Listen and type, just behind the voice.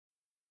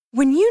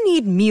When you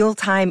need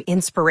mealtime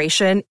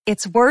inspiration,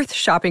 it's worth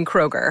shopping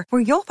Kroger,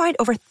 where you'll find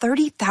over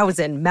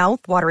 30,000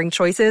 mouth-watering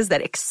choices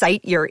that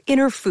excite your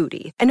inner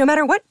foodie. And no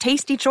matter what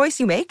tasty choice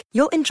you make,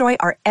 you'll enjoy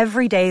our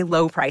everyday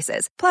low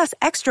prices, plus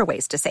extra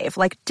ways to save,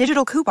 like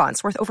digital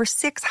coupons worth over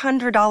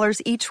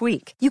 $600 each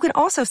week. You can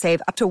also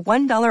save up to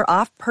 $1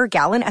 off per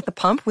gallon at the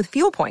pump with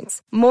fuel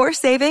points. More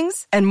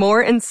savings and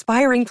more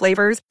inspiring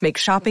flavors make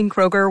shopping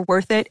Kroger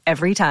worth it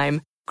every time.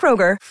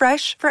 Kroger,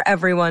 fresh for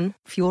everyone.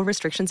 Fuel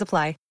restrictions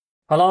apply.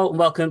 Hello and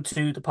welcome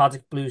to the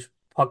Partick Blues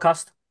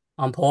podcast.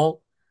 I'm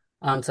Paul,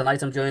 and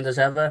tonight I'm joined as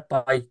ever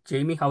by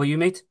Jamie. How are you,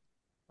 mate?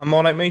 I'm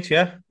all right, mate.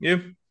 Yeah,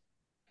 you?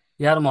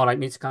 Yeah, I'm all right,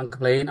 mate. Can't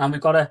complain. And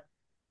we've got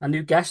a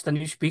new guest, a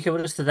new speaker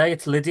with us today.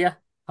 It's Lydia.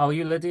 How are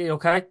you, Lydia? You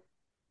okay?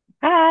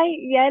 Hi,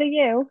 yeah, to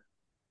you.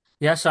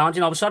 Yeah, sound.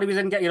 I'm sorry we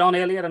didn't get you on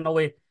earlier. I know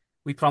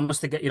we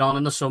promised to get you on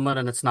in the summer,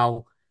 and it's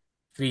now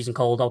freezing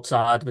cold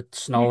outside with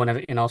snow and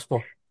everything else.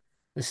 But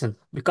listen,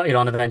 we got you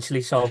on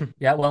eventually. So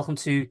yeah, welcome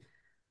to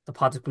the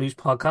Partick Blues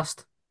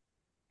podcast.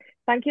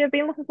 Thank you. I've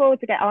been looking forward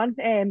to get on.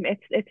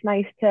 It's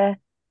nice to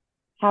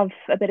have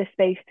a bit of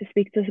space to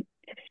speak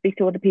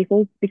to other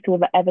people, speak to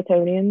other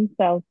Evertonians.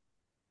 So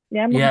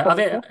yeah, I'm looking Yeah,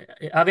 forward to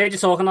I've heard you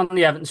talking on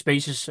the Everton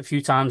Spaces a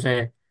few times.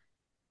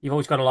 You've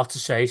always got a lot to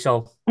say,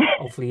 so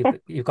hopefully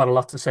it. you've got a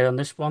lot to say on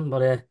this one.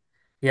 But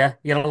yeah,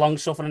 you're a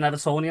long-suffering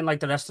Evertonian like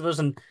the rest of us,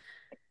 and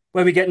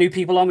when we get new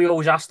people on, we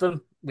always ask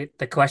them with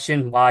the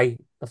question, "Why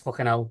the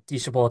fucking hell do you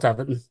support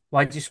Everton?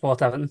 Why do you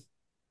support Everton?"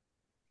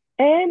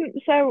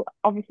 So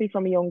obviously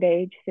from a young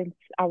age, since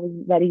I was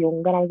very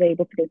young and I was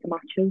able to go to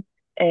matches,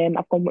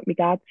 I've gone with my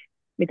dad.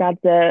 My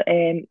dad's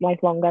a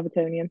lifelong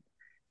Evertonian,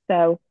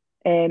 so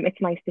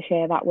it's nice to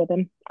share that with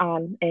him,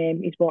 and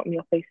he's brought me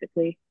up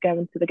basically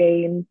going to the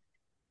games,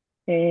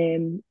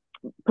 um,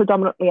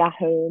 predominantly at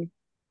home,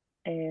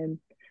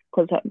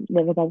 because I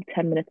live about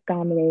 10 minutes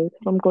down the road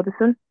from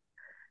Goodison.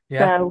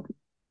 Yeah, So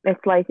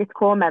it's like it's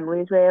core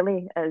memories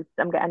really as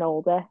I'm getting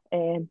older.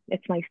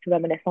 It's nice to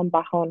reminisce on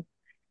back on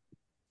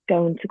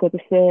going to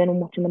Goodison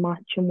and watching the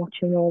match and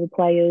watching all the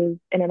players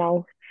in and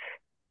out.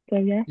 So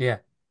yeah. yeah.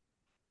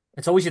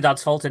 It's always your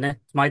dad's fault, isn't it?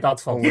 It's my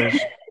dad's fault.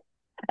 Always.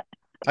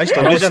 I I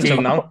still know it's resent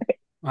him Jamie. now.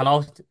 I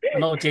know. I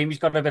know Jamie's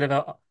got a bit of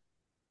a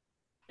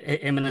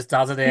him and his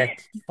dad are there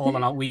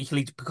falling out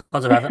weekly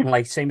because of Everton.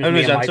 Like same I as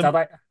me and my resent dad.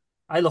 him.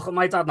 I look at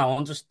my dad now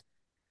and just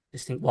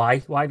think, why?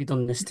 Why have you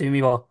done this to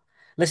me? Well,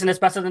 listen, it's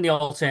better than the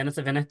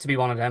alternative, innit, to be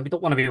one of them. We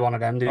don't want to be one of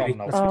them, do Oh we?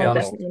 no, Let's be not Oh, at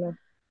honest. all. definitely not.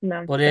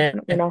 No, But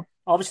definitely not.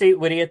 obviously,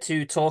 we're here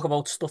to talk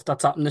about stuff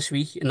that's happened this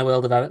week in the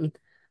world of Everton.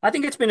 I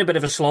think it's been a bit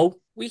of a slow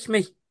week,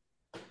 me,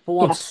 for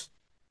Yeah. once.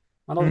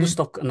 I know the Hmm.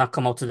 stuff and that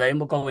come out today, and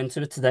we'll go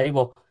into it today.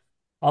 But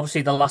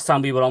obviously, the last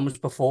time we were on was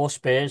before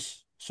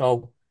Spurs.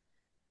 So,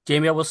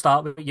 Jamie, I will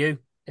start with you.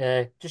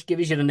 Just give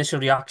us your initial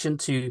reaction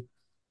to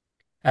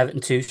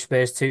Everton 2,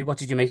 Spurs 2. What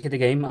did you make of the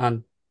game?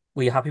 And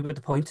were you happy with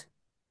the point?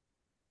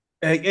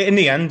 In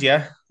the end,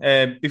 yeah.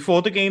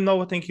 Before the game,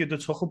 though, I think you had the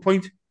Tuchel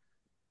point.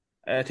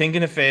 I think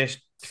in the first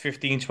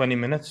 15, 20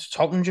 minutes,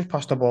 Tottenham just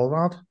passed the ball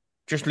around.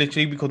 Just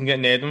literally, we couldn't get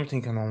near them.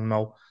 Thinking, oh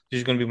no, this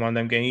is going to be one of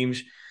them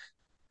games.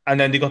 And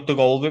then they got the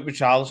goal with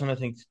Richarlison. I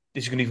think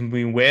this is going to even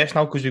be worse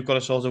now because we've got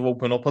to sort of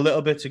open up a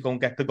little bit to go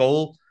and get the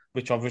goal,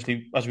 which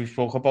obviously, as we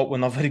spoke about, we're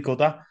not very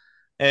good at.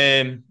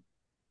 Um,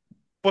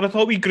 But I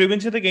thought we grew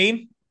into the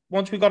game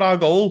once we got our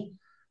goal.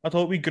 I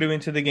thought we grew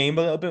into the game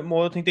a little bit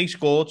more. I think they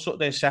scored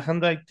their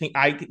second.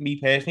 Me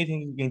personally,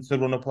 think against the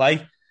run of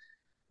play,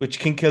 which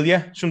can kill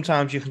you.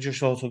 Sometimes you can just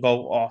sort of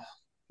go, oh,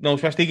 no,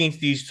 especially against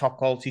these top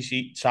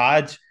quality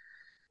sides.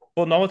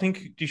 But no, I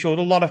think they showed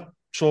a lot of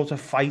sort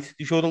of fight.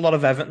 They showed a lot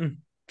of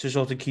Everton to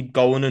sort of keep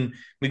going and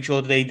make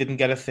sure that they didn't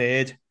get a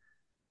third.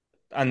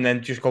 And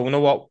then just go, you know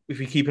what? If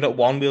we keep it at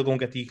one, we'll go and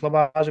get the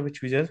equaliser,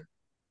 which we did.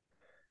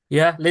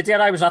 Yeah, Lydia,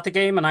 I was at the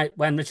game, and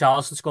when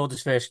Richarlison scored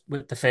his first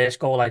with the first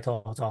goal, I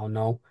thought, oh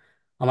no,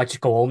 I might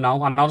just go home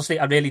now. And honestly,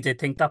 I really did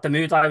think that the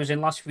mood I was in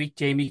last week,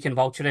 Jamie can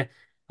vouch for it.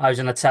 I was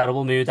in a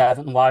terrible mood,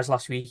 Everton wise,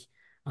 last week,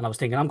 and I was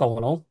thinking, I'm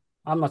going home.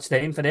 I'm not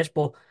staying for this.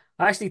 But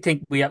I actually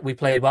think we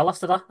played well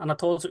after that, and I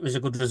thought it was a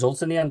good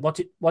result in the end. What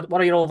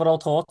are your overall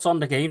thoughts on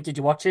the game? Did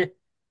you watch it?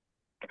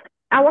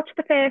 I watched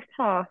the first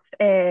half.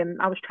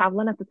 I was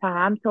traveling at the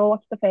time, so I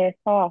watched the first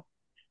half.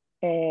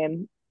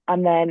 And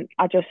then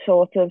I just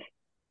sort of,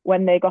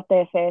 when they got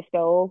their first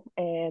goal,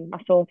 I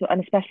sort of,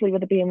 and especially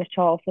with it being with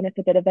Charlton, it's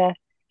a bit of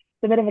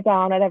a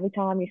downer every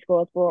time he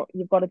scores, but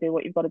you've got to do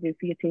what you've got to do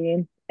for your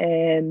team.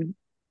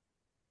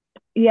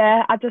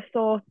 Yeah, I just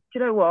thought, do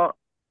you know what?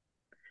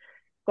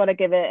 Got to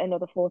give it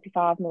another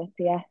 45 minutes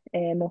here,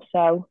 or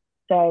so.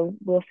 So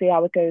we'll see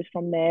how it goes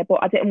from there. But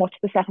I didn't watch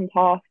the second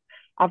half.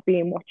 I've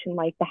been watching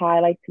like the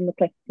highlights and the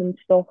clips and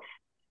stuff.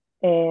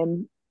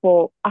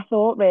 But I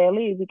thought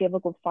really we gave a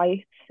good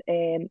fight.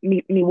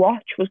 Me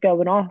watch was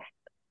going off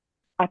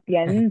at the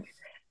end,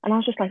 and I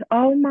was just like,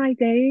 oh my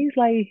days,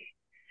 like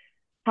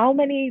how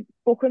many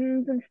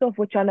bookings and stuff,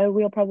 which I know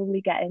we'll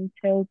probably get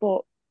into,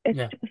 but it's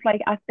Yeah. just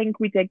like I think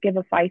we did give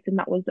a fight, and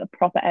that was a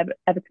proper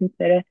Everton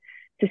spirit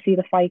to see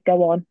the fight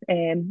go on,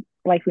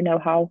 like we know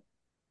how.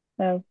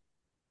 So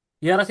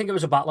Yeah, I think it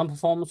was a battling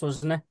performance,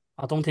 wasn't it?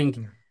 I don't think.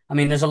 Mm. I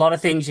mean, there's a lot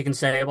of things you can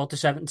say about the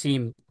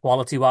 17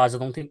 quality wise. I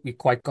don't think we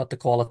quite got the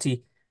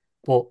quality,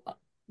 but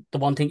the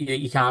one thing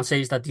you can't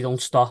say is that they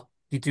don't stop.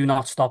 They do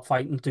not stop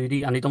fighting, do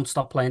they? And they don't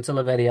stop playing till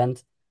the very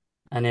end.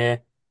 And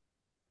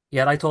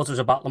yeah, I thought it was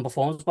a battling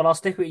performance, but I'll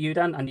stick with you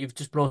then. And you've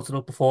just brought it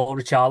up before,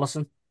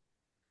 Richarlison.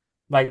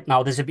 Right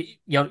now, there's a bit.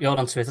 You're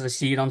on Twitter. I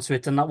see you on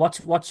Twitter. Now,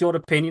 what's your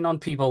opinion on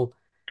people?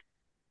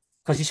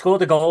 Because he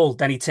scored a goal,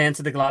 then he turned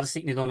to the Gladys seat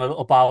and he done a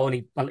little bow and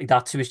he went like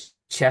that to his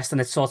chest, and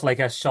it's sort of like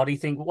a sorry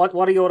thing. What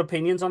are your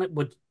opinions on it?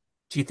 Do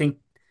you think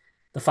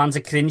the fans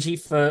are cringy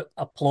for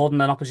applauding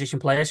an opposition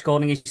player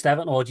scoring against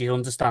Everton, or do you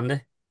understand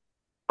it?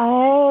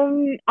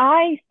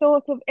 I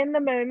sort of, in the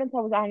moment, I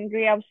was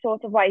angry. I was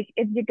sort of like,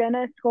 if you're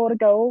gonna score a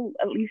goal,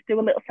 at least do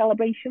a little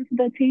celebration for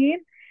the team.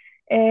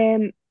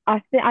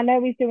 I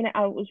know he's doing it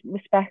out of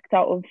respect,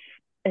 out of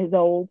his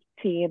old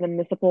team and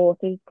the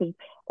supporters, because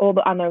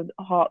I know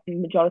the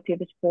majority of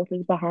the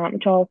supporters are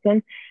behind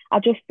Charlton. I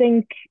just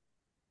think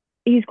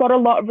he's got a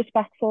lot of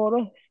respect for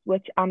us,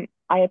 which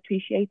I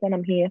appreciate and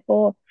I'm here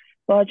for.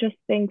 But I just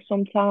think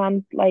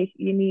sometimes like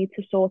you need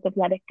to sort of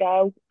let it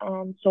go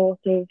and sort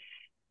of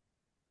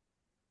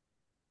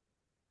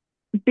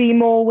be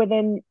more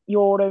within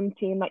your own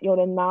team that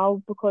you're in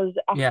now, because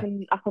Yeah,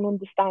 I can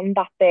understand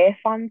that their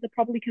fans are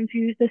probably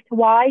confused as to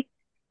why.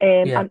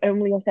 yeah, And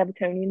only us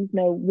Evertonians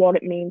know what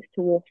it means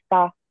to us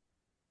that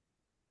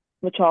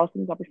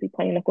Richarlison's obviously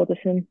playing at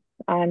Goodison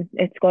and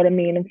it's got a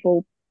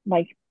meaningful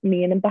like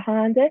meaning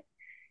behind it.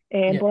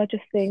 yeah. But I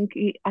just think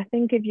I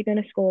think if you're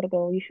going to score a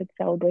goal, you should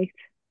celebrate.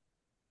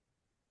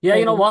 Yeah,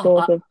 you know what?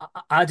 Sort of.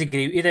 I'd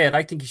agree with you there.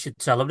 I think you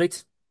should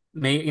celebrate.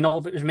 Me,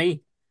 if it was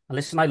me, and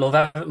listen, I love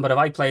Everton, but if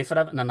I play for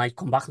Everton and I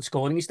come back and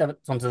score against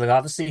Everton onto the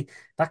Gladys seat,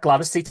 that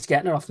Gladys seat's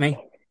getting it off me.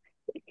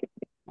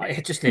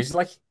 It just is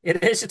like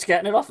it is. It's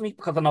getting it off me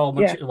because I know how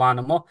much Yeah. it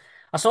want more.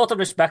 I sort of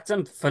respect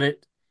him for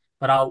it,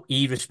 for how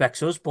he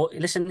respects us. But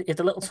listen, if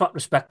the little twat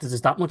respected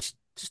us that much,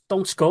 just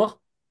don't score.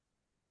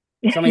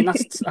 So I mean,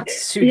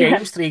 that's two Yeah.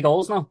 games, 3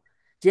 goals now.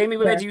 Jamie,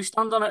 where Yeah. do you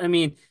stand on it? I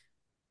mean,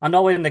 I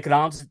know in the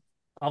ground,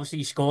 obviously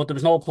he scored. There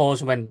was no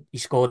applause when he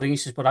scored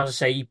against us, but as I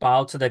say, he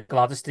bowed to the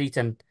Gladys Street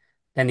and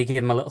then he gave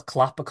him a little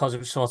clap because it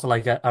was sort of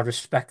like a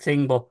respect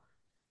thing. But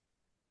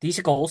these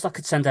are goals that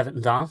could send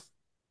Everton down.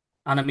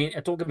 And I mean,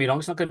 don't get me wrong,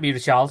 it's not going to be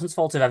Richarlison's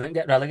fault if Everton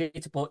get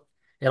relegated, but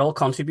it all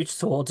contributes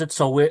towards it.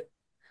 So,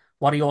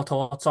 what are your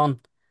thoughts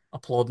on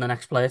applauding the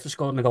next player for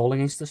scoring a goal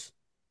against us?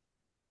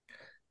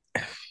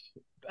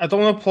 I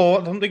don't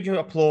applaud. I don't think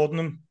applauding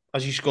him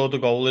as he scored the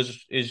goal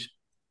is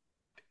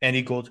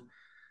any good.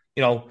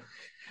 You know,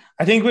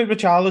 I think with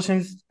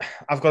Richarlison,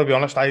 I've got to be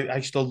honest. I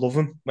still love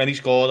him. When he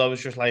scored, I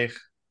was just like,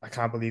 I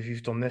can't believe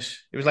you've done this.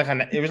 It was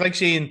like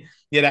seeing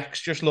your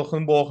ex just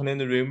walking in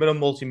the room with a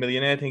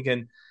multi-millionaire,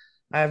 thinking,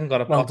 I haven't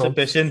got a Well pot to done.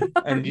 piss in,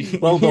 and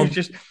Well done.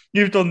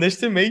 you've done this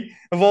to me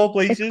of all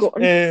It's places. good.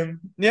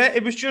 Yeah,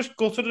 it was just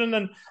guttering,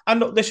 and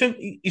listen,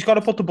 he's got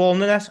to put the ball in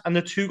the net, and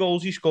the 2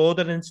 goals he scored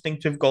are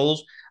instinctive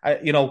goals.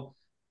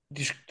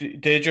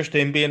 They're just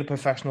him being a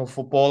professional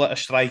footballer, a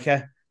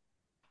striker.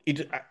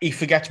 He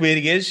forgets where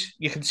he is.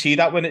 You can see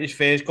that when at his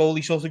first goal,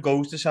 he sort of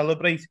goes to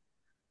celebrate.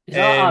 He's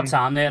had a hard Um,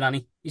 time there,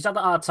 Annie. He's had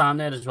a hard time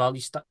there as well.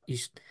 He's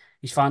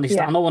finally. I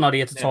Yeah. know we're not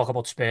here to yeah, talk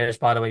about Spurs,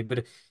 by the way,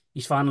 but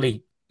he's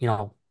finally,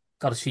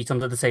 got his feet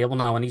under the table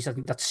now, and I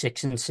think that's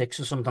 6-6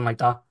 or something like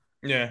that.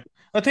 yeah.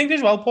 I think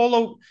as well,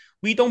 Paulo.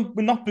 We're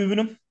not booing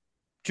him.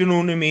 Do you know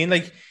what I mean?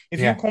 Like if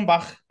you Yeah. come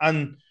back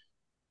and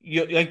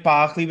you like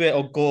Barkley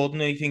or Gordon,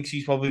 he thinks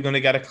he's probably going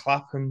to get a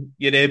clap, and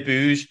you're there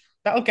booze.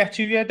 That'll get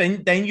you, yeah.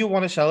 Then you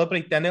want to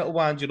celebrate. Then it'll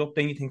wind you up.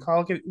 Then you think, oh,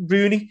 I'll give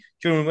Rooney.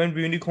 Do you know when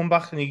Rooney come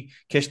back and he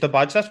kissed the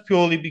badge? That's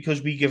purely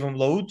because we give him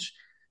loads.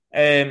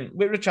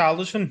 With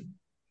Richarlison,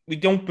 we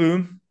don't boo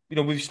him.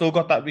 We've still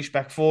got that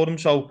respect for him.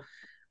 So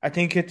I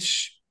think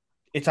it's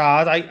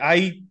hard.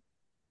 I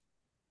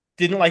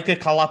didn't like the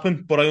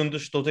clapping, but I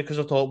understood it because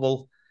I thought,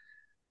 well,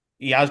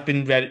 he has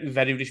been very,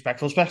 very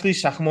respectful, especially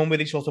his second one where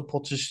he sort of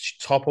puts his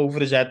top over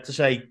his head to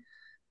say,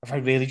 have I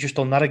really just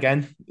done that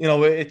again?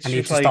 It's I need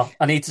just to stop. like,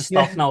 I need to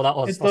stop yeah, now.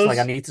 it That's like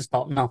I does. need to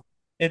stop now.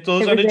 It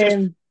does. It And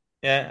was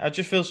yeah, I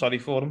just feel sorry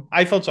for him.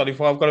 I felt sorry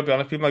for him. I've got to be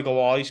honest. People might go,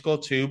 oh, he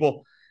scored 2, but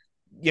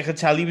you could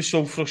tell he was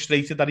so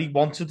frustrated that he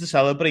wanted to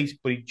celebrate,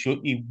 but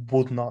he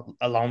would not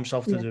allow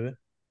himself to yeah. do it.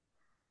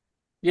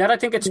 Yeah, I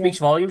think it Yeah. speaks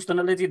volumes, doesn't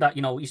it, Lydia? That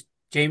he's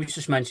Jamie's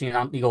just mentioning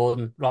Anthony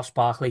Gordon, Ross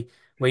Barkley,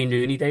 Wayne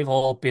Rooney. They've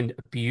all been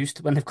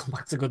abused when they've come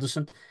back to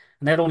Goodison,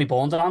 and they're only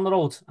born down the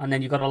road. And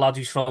then you've got a lad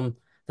who's from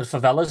the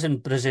favelas in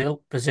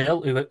Brazil,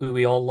 who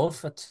we all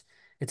love.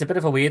 It's a bit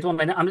of a weird one.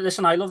 I mean,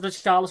 listen, I love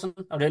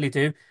Richarlison, I really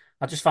do.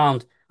 I just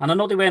found, and I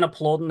know they weren't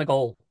applauding the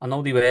goal. I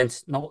know they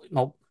weren't. No,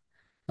 no,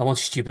 no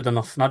one's stupid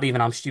enough. Not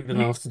even I'm stupid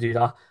enough to do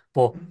that.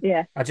 But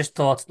Yeah. I just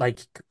thought,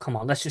 like, come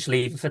on, let's just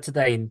leave it for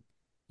today. And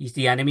he's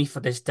the enemy for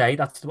this day.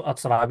 That's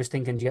what I was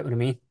thinking. Do you get what I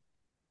mean?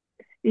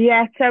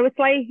 Yeah, so it's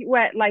like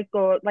where like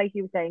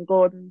you were saying,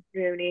 Gordon,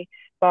 Rooney,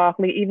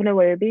 Barkley, even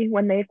Iwobi,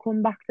 when they've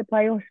come back to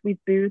play us,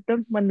 we've booed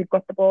them when they've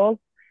got the ball.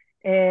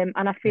 And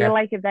I feel Yeah,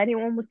 like if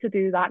anyone was to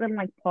do that in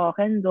like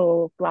Parkend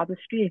or Gladys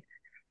Street,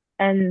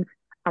 and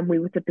we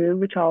were to boo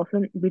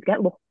Richarlison, we'd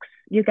get looks.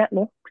 You get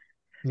looks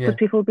because yeah,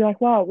 people would be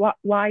like, "Wow,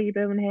 why are you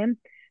booing him?"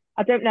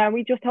 I don't know.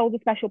 He just holds a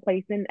special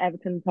place in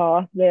Everton's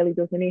heart, really,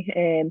 doesn't he?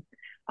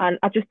 And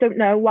I just don't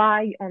know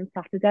why on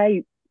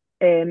Saturday,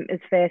 his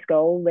first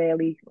goal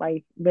really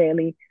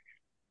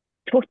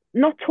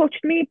not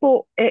touched me,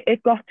 but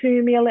it got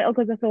to me a little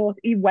because I thought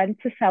he went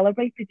to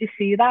celebrate. Did you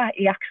see that?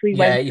 He actually yeah.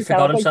 went He to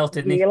forgot celebrate, himself,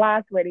 didn't he?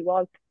 realised where he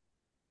was,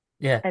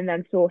 Yeah, and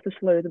then sort of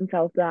slowed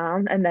himself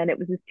down. And then it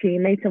was his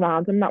teammates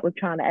around him that were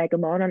trying to egg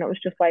him on, and it was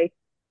just like,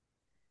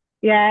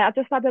 yeah, I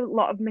just had a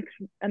lot of mixed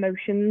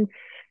emotions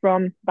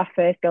from that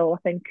first goal, I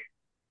think.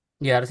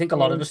 yeah. I think a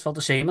lot of Um, us felt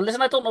the same. And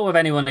listen, I don't know if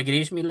anyone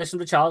agrees with me. Listen,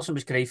 Richarlison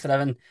was great for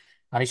Everton,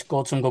 and he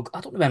scored some good.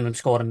 I don't remember him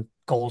scoring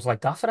goals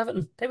like that for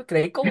Everton. They were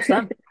great goals,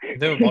 them.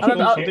 They were I boss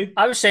remember goals, weren't they?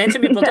 I was saying to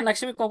my brother yeah,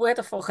 next to me, "Where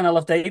the fucking hell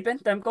have they been?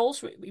 Them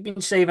goals? We've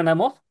been saving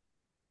them up.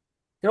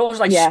 They're always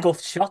like yeah,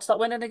 scuffed shots that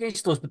went in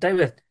against us, but they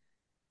were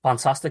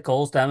fantastic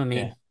goals, them. I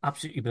Yeah. mean,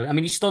 absolutely brilliant. I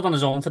mean, he stood on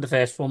his own for the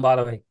first one, by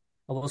the way.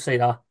 I will say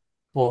that.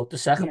 But the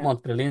second yeah,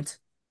 one's brilliant.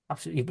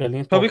 Absolutely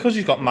brilliant. Probably But because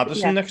he's got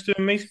Madison yeah. next to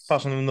him, mate,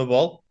 passing him the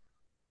ball.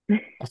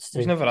 that's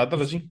He's the never had that,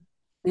 has he's, he?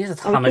 he's a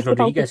I was James just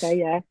about to say, Rodriguez.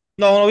 yeah,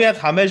 No, no, he had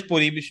James,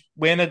 but he was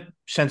wearing a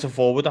centre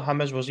forward at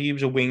James, was he? He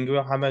was a winger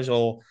at James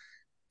or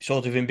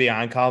sort of in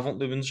behind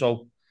Calvert-Lewin,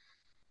 so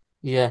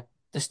Yeah.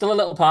 There's still a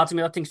little part of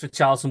me that thinks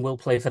Richarlison will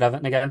play for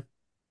Everton again.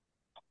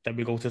 then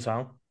we go to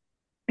town.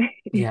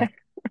 Yeah. yeah.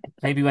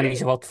 Maybe when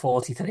he's about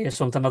 43 or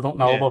something, I don't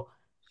know. Yeah. But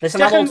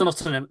listen, Do you I'm old reckon, enough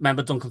to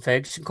remember Duncan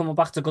Ferguson coming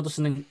back to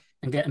Goodison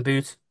and getting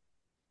booed.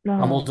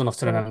 I'm Oh old enough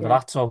to God, remember yeah.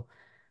 that. So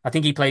I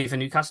think he played for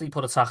Newcastle. He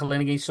put a tackle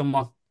in against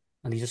someone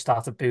and he just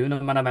started booing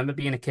him. And I remember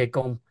being a kid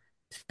going,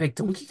 "This Big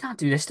Dunk, he can't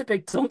do this to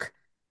Big Dunk."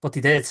 But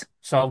he did.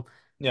 So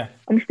yeah.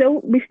 And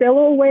we still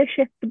all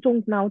worship the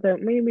Dunk now,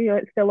 don't we? We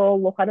still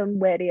all look at him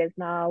where he is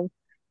now,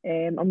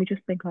 and we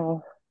just think,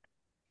 oh,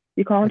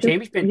 you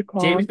Jamie's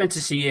can't. been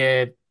to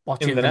see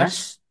watch Inverness.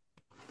 Inverness.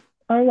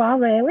 Oh wow,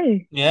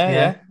 really? Yeah, Yeah.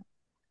 yeah.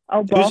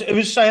 Oh, It was Bob. it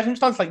was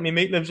circumstance, like my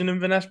mate lives in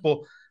Inverness, but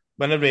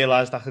when I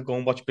realised I could go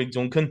and watch Big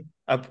Duncan,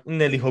 I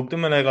nearly hugged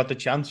him when I got the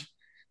chance.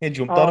 I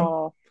jumped on him.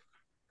 Oh,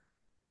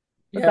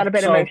 was Yeah. that a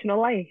bit So emotional,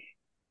 like?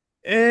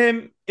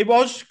 It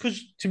was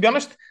because, to be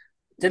honest,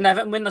 didn't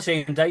Everton win the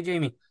same day,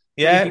 Jamie?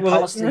 We yeah, beat well,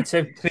 Palace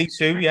 3-2.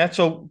 3-2, yeah.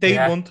 So they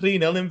Yeah. won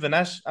 3-0 in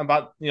Venice, and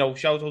that,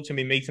 shout out to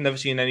me mate, I never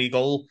seen any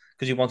goal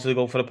because he wanted to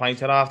go for a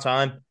pint at half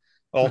time.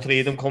 All three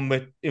of them come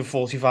with in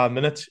 45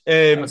 minutes.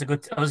 That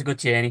was a good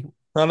journey.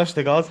 Honest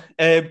to God.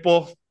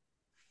 But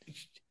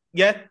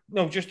yeah,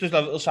 no, just as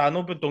a little side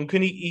note, but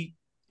Duncan, he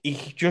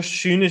just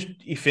soon as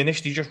he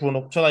finished, he just run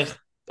up to like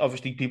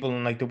obviously people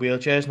in like the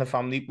wheelchairs and the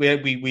family where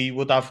we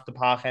would have the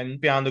park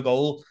end behind the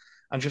goal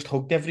and just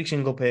hugged every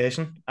single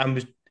person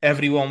and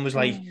everyone was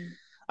like, Oh,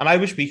 and I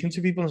was speaking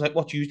to people and was like,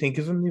 what do you think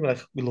of him? They were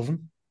like, we love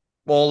him.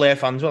 All their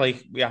fans were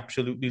like, we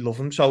absolutely love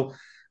him. So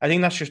I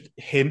think that's just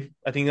him.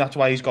 I think that's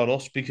why he's got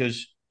us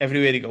because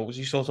everywhere he goes,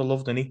 he's sort of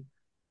loved, isn't he?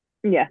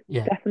 yeah,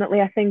 Yeah.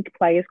 definitely. I think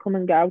players come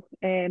and go,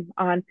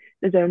 and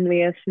there's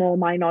only a small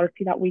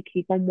minority that we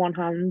keep on one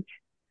hand.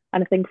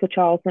 And I think for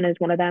Charlton is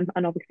one of them,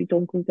 and obviously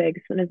Duncan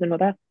Ferguson is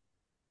another.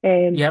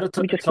 Yeah,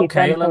 We just throw keep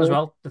them Cahill in as cold.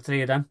 well, the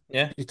three of them.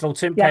 Yeah, You throw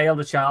Tim Yeah, Cahill,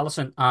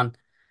 Richarlison, and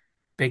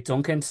Big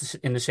Duncan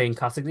in the same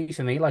category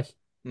for me. Like,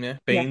 yeah,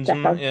 yeah, Baines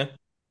and that, definitely. yeah,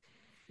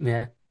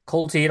 yeah,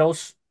 cult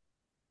heroes.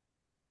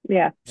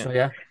 Yeah. yeah. So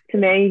yeah, To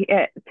me,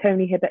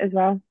 Tony Hibbert as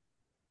well.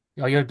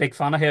 you're a big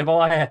fan of him,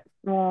 are you?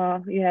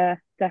 Oh, yeah,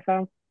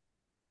 defo.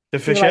 The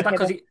Do you Is like Fisher. that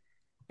because Hibbert? he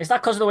is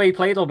that because of the way he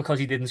played or because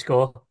he didn't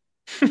score?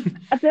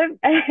 I don't.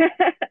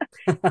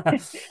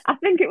 I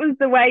think it was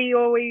the way he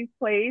always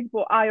played,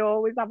 but I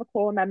always have a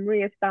core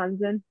memory of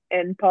standing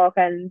in Park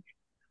End,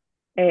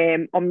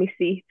 on my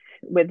seat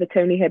with the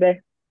Tony Hibbert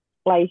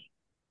like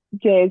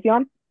jersey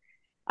on,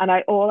 and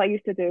all I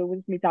used to do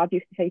was my dad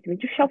used to say to me,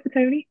 "Just shout for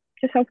Tony,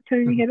 just shout for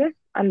Tony Hibbert,"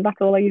 and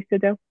that's all I used to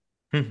do.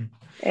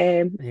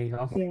 There you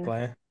go. Yeah.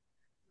 Player.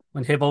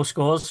 When Hibbo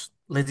scores,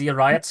 Lydia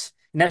riots.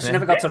 She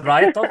never Yeah. got to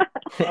riot though.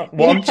 Yeah.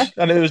 Once,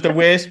 and it was the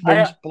worst, I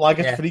most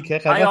blackest yeah. free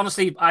kick ever. I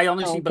honestly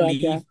Oh God,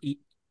 yeah. believe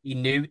he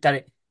knew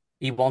that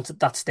he wanted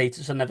that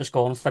status and never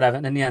scoring for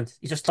Everton in the end.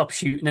 He just stopped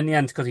shooting in the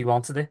end because he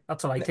wanted it.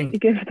 That's what I He think.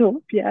 gives it up.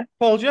 Yeah.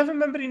 Paul, do you ever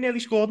remember he nearly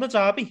scored in the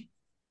derby?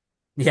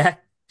 Yeah,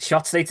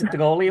 shot straight at the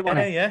goalie, wasn't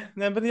Yeah, it? yeah.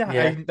 Remember that? I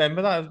Yeah,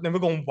 remember that. I remember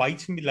going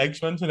white and my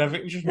legs went and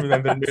everything. Just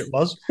remembering who it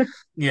was.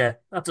 yeah.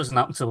 That doesn't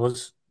happen to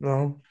us.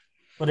 No.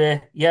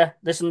 But yeah,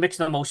 listen, mixed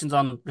emotions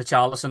on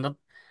Richarlison.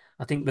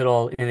 I think we're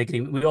all in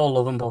agreement. We all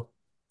love him, but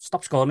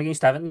stop scoring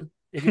against Everton.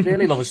 If you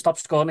really love us, stop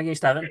scoring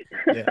against Everton.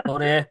 Yeah.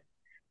 But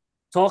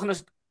talking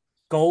of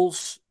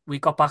goals, we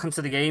got back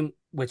into the game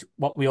with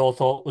what we all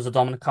thought was a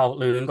Dominic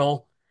Calvert-Lewin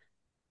goal.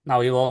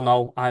 Now, you all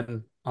know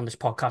I'm on this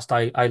podcast.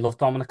 I love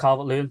Dominic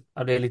Calvert-Lewin.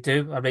 I really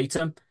do. I rate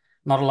him.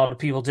 Not a lot of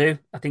people do.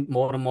 I think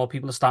more and more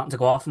people are starting to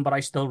go off him, but I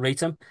still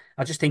rate him.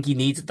 I just think he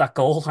needed that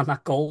goal, and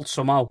that goal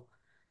somehow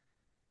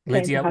Turn to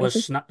Lydia was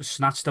Harrison.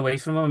 snatched away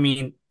from him. I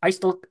mean,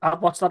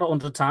 I've watched that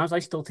 100 times. I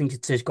still think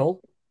it's his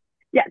goal.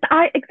 Yeah,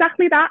 I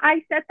exactly that.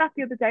 I said that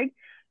the other day.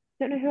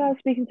 Don't know who I was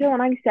speaking to,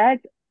 and I said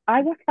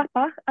I watched that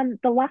back, and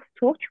the last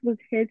touch was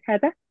his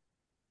header.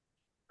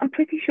 I'm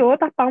pretty sure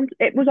that bounce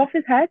it was off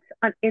his head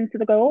and into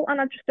the goal,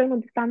 and I just don't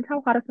understand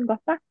how Harrison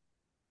got that.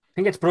 I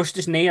think it's brushed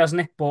his knee,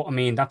 hasn't it? But I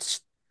mean,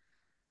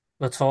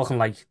 we're talking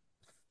like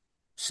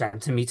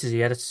centimeters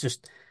here.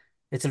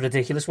 It's a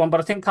ridiculous one. But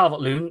I think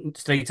Calvert-Lewin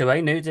straight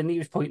away knew, didn't he? He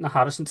was pointing at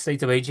Harrison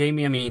straight away,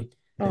 Jamie. I mean, it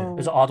Yeah.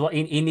 was Oh, odd.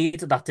 He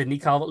needed that, didn't he,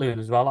 Calvert-Lewin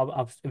as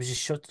well? It was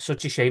just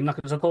such a shame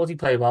because I thought he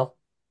played well,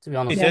 to be He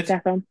honest. yeah, did.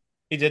 definitely.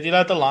 He did. He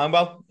led the line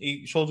well.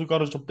 He sort of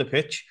got us up the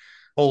pitch,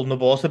 holding the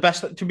ball. It's the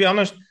best, to be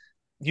honest.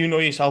 You know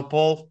yourself,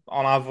 Paul,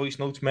 on our voice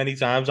notes many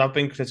times. I've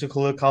been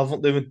critical of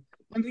Calvert-Lewin.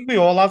 I think we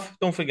all have.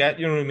 Don't forget,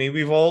 you know what I mean.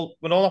 We're all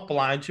not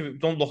blind to it. We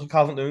don't look at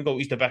Calvert-Lewin and go,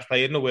 he's the best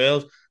player in the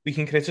world. We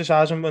can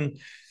criticise him,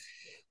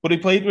 but he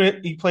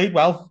played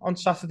well on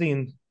Saturday.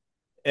 And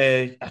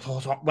I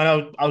thought when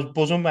I was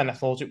buzzing when I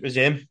thought it was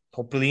him.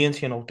 Thought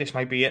brilliant. You know, this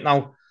might be it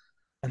now.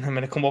 And then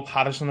when it come up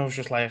Harrison, I was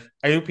just like,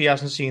 I hope he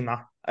hasn't seen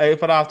that. I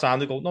hope at half time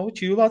they go, no,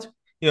 it's you, lad.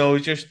 You know,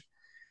 it's just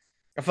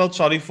I felt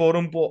sorry for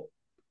him, but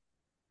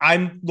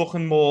I'm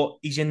looking more.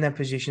 He's in their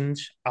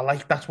positions. I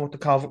like that's what the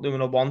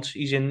Calvert-Lewin wants.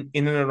 He's in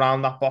and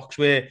around that box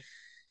where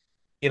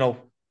you know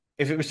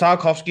if it was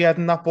Tarkovsky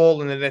heading that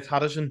ball and it hit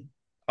Harrison,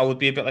 I would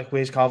be a bit like,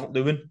 where's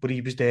Calvert-Lewin? But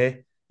he was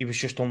there. He was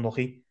just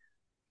unlucky.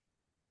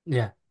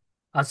 Yeah,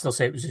 I'd still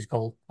say it was his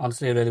goal.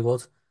 Honestly, I really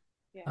would.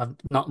 Yeah. I've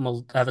not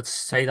will ever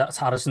say that's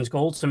Harrison's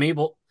goal to me,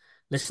 but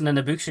listen, in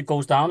the books it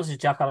goes down as a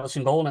Jack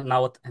Harrison goal, and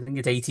now I think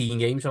it's 18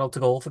 games without a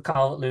goal for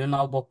Calvert-Lewin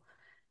now. But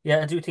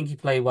yeah, I do think he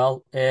played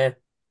well.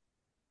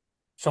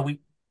 So we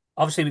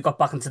got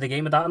back into the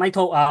game with that, and I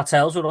thought our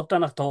tails were up.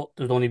 Then I thought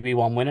there'd only be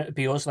one winner. It'd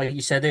be us, like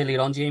you said earlier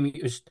on, Jamie.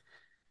 It was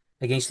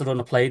against the run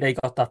of play. They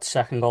got that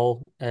second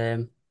goal.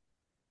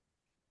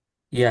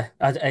 Yeah,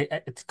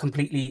 it's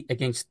completely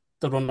against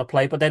the run of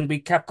play. But then we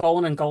kept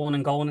going and going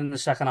and going in the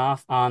second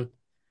half, and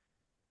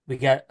we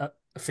get a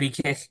free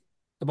kick.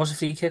 It was a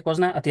free kick,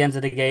 wasn't it? At the end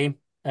of the game,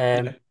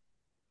 Yeah,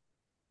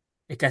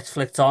 it gets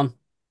flicked on.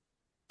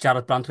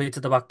 Jared Brantwaite to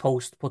the back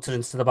post, puts it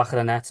into the back of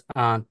the net,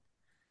 and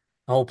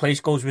the whole place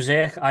goes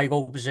berserk. I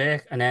go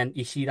berserk, and then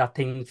you see that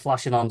thing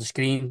flashing on the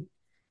screen.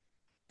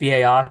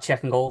 VAR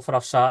checking goal for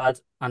offside,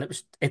 and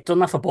it done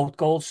that for both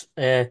goals.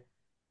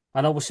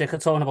 I know we're sick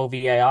of talking about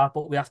VAR,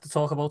 but we have to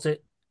talk about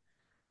it.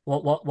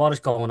 What is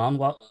going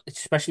on?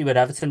 Especially with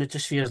Everton, it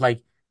just feels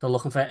like they're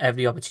looking for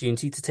every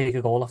opportunity to take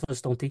a goal off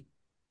us, don't they,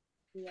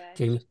 Yeah, it's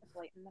Jamie? just a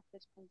blatant at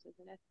this point,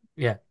 isn't it?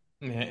 Yeah,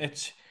 yeah.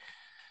 It's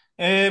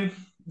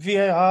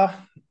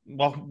VAR.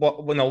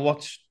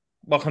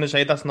 What can I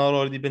say that's not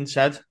already been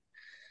said?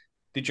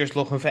 They're just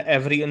looking for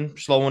everything,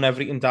 slowing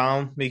everything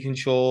down, making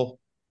sure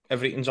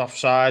everything's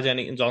offside,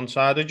 anything's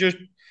onside.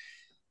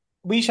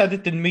 We said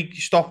it, didn't we?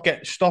 Stop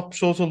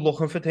sort of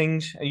looking for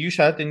things. And you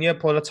said, didn't you,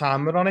 put a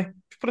timer on it?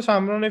 Just put a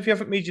timer on it. If you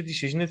haven't made your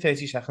decision in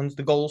 30 seconds,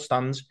 the goal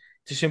stands.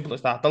 It's as simple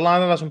as that. The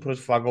liner hasn't put his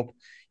flag up.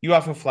 You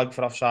haven't flagged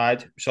for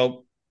offside.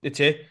 So it's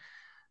it.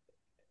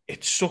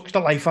 It sucks the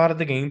life out of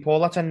the game, Paul.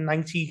 That's a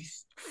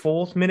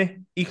 94th minute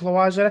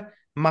equaliser.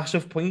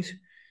 Massive point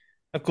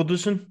at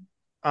Goodison.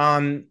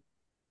 And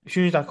as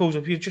soon as that goes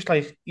up, you're just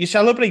like, you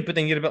celebrate, but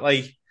then you're a bit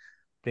like,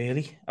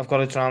 really? I've got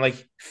to try and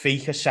like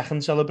fake a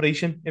second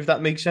celebration, if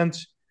that makes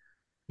sense.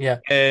 yeah,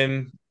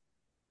 Um,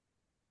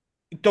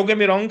 don't get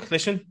me wrong,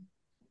 listen,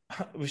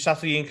 we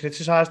Saturday and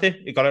criticised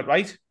it. He got it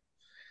right.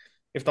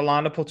 If the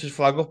liner puts his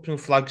flag up and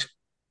flags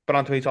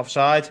Brantwaite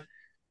offside,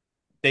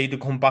 they'd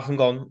have come back and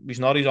gone, he's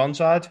not, he's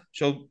onside.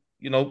 So,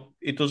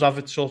 it does have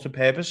its sort of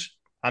purpose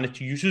and its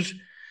uses.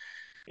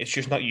 It's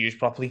just not used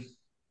properly.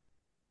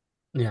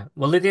 yeah.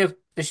 Well, Lydia,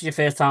 this is your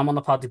first time on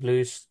the Paddy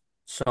Blues,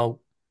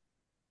 so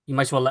you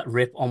might as well let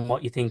rip on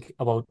what you think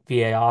about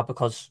VAR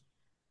because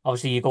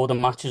obviously you go to the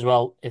match as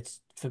well.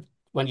 It's for,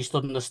 when you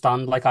stood in the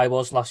stand like I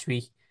was last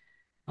week.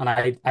 And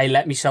I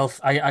let myself,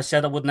 I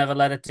said I would never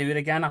let it do it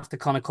again after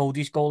Connor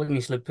Cody's goal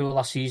against Liverpool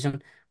last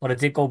season. But I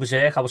did go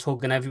berserk. I was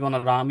hugging everyone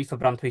around me for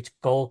Brantwaite's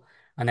goal.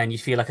 And then you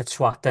feel like a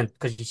twat then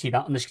because you see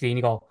that on the screen.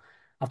 You go,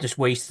 I've just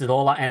wasted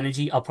all that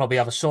energy. I'll probably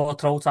have a sore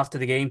throat after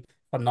the game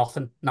for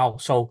nothing now.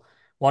 So,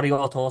 what are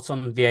your thoughts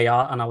on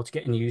VAR and how it's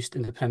getting used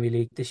in the Premier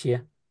League this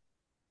year?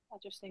 I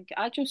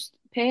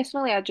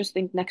just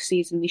think next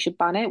season they should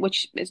ban it,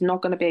 which is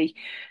not going to be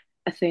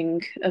a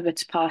thing of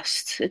its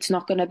past. It's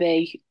not going to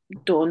be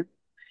done.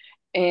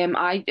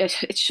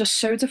 It's just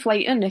so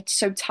deflating. It's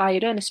so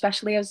tiring,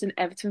 especially as an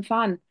Everton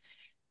fan.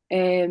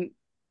 Um,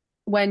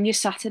 when you're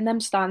sat in them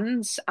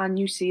stands and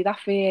you see that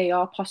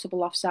VAR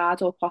possible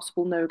offside or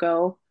possible no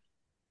goal,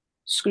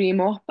 scream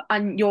up,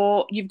 and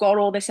you've got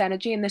all this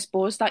energy and this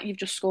buzz that you've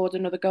just scored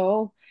another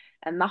goal,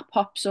 and that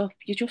pops up.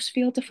 You just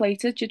feel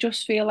deflated. You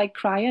just feel like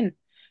crying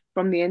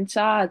from the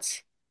inside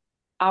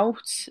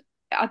out.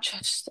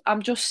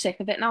 I'm just sick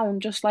of it now. I'm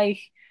just like,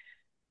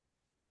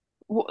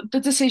 the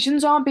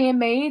decisions aren't being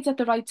made at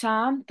the right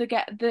time.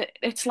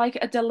 It's like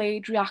a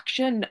delayed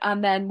reaction,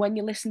 and then when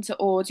you listen to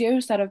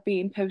audios that have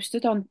been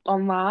posted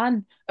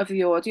online of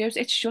the audios,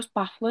 it's just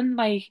baffling.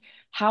 Like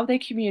how they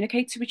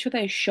communicate to each other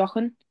is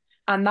shocking.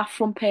 And that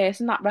front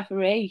person, that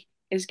referee,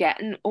 is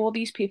getting all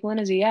these people in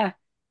his ear,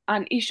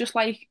 and he's just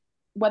like,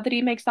 whether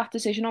he makes that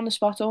decision on the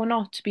spot or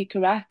not to be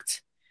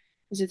correct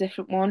is a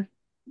different one.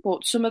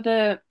 But some of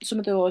the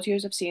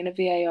audios I've seen of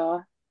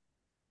VAR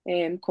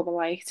come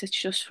alight, it's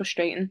just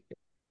frustrating.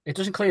 It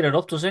doesn't clear it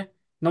up, does it?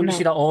 No, you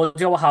see No. that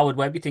audio of Howard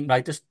Webb, you think,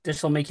 right,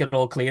 this will make it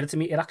all clearer to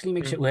me. It actually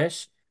makes it Mm.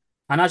 worse.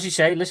 And as you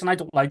say, listen, I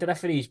don't like the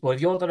referees, but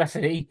if you're the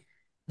referee,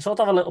 I sort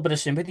of have a little bit of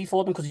sympathy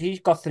for them because he's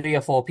got three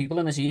or four people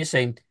in his ear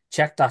saying,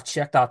 check that,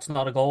 it's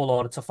not a goal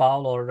or it's a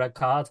foul or a red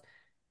card.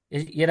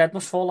 Your head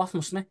must fall off,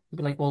 mustn't it? You'd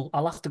be like, well,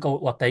 I'll have to go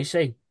with what they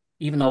say,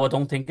 even though I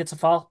don't think it's a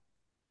foul.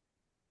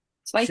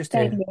 It's It's like just,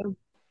 they know.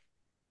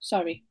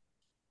 Sorry.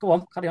 go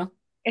on, carry on.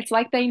 It's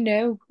like they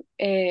know.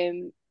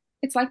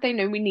 It's like they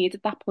know we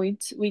needed that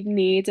point. We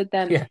needed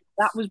them. Yeah.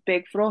 That was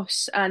big for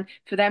us, and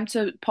for them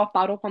to pop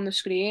that up on the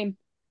screen.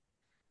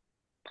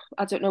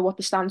 I don't know what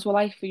the stands were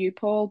like for you,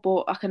 Paul,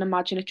 but I can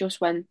imagine it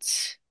just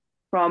went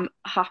from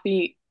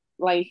happy,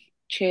 like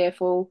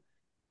cheerful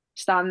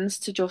stands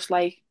to just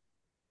like,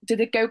 did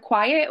it go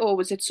quiet or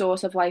was it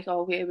sort of like,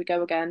 oh, here we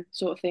go again,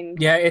 sort of thing?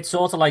 Yeah, it's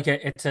sort of like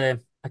it's a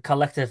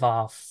collective,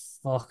 oh,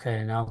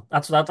 fucking hell.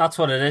 That's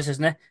what it is,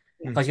 isn't it?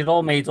 Mm. Because you're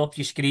all made up,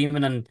 you're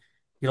screaming and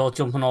you're all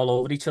jumping all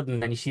over each other,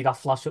 and then you see that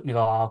flash up and you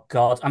go, oh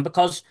God. And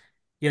because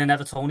you're an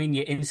Evertonian,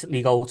 you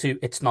instantly go to,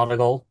 it's not a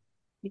goal.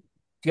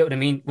 Do you get what I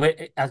mean?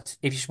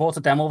 If you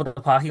supported them over the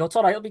park, you go, it's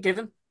all right, it'll be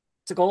given.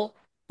 It's a goal.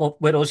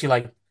 But with us, you're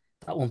like,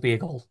 that won't be a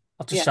goal.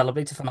 I've just Yeah,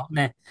 celebrated for nothing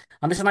there.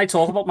 And listen, I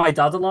talk about my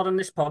dad a lot on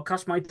this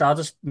podcast. My dad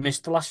has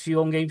missed the last few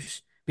home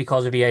games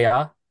because of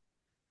VAR.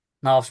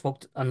 Now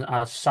and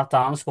I've sat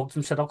down and spoke to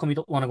him, said, how come you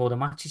don't want to go to the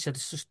match? He said,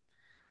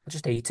 I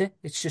just hate it.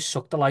 It's just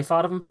sucked the life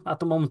out of him at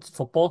the moment,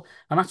 football.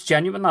 And that's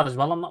genuine, that as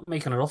well. I'm not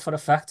making it up for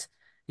effect.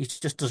 He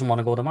just doesn't want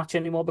to go to the match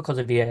anymore because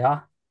of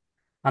VAR.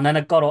 And then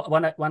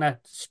when I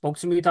spoke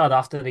to my dad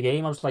after the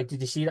game, I was like, did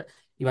you see that?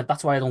 He went,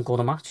 that's why I don't go to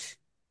the match.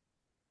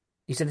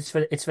 He said, it's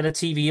for the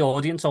TV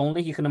audience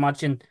only. You can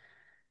imagine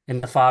in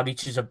the far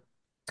reaches of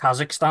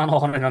Kazakhstan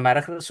or in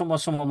America,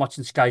 someone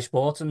watching Sky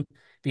Sports and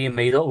being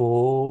made up,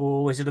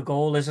 oh, is it a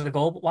goal? Is it a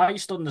goal? But why you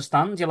stood in the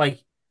stand? You're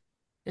like,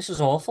 this is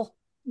awful.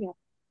 yeah.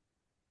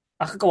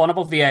 I could go on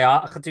about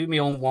VAR. I could do my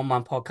own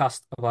one-man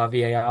podcast about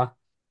VAR.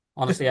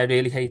 Honestly, I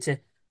really hate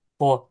it.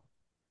 But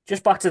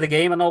just back to the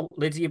game, I know,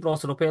 Lydia, you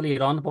brought it up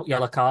earlier on about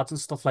yellow cards and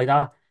stuff like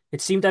that. It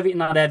seemed everything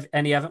that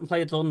any Everton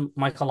player done,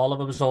 Michael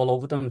Oliver was all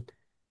over them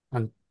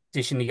and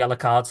dishing the yellow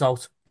cards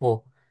out.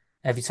 But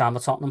every time a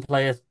Tottenham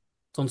player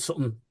done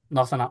something,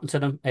 nothing happened to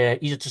them.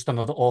 He's just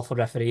another awful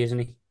referee, isn't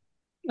he?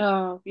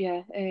 Oh,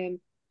 yeah.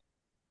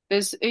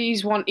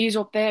 He's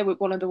up there with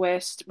one of the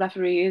worst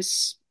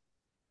referees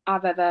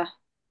I've ever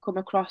come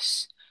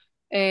across.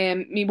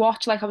 Me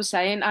watch, like I was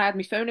saying, I had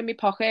my phone in my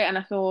pocket and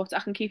I thought I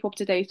can keep up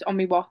to date on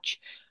my watch.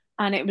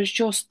 And it was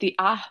just the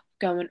app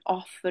going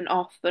off and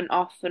off and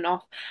off and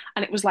off.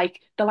 And it was like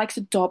the likes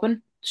of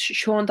Dobbin,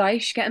 Sean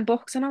Dyche getting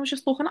booked. And I was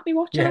just looking at my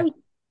watch and Yeah,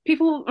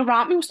 people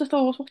around me must have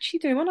thought, what's she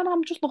doing? And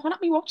I'm just looking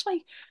at my watch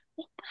like,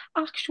 what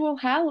the actual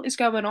hell is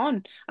going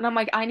on? And I'm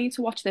like, I need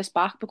to watch this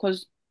back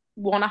because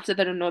one after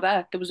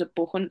another, there was a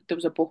booking.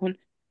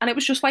 And it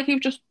was just like he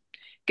was just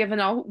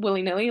given out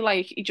willy-nilly,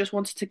 like he just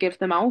wanted to give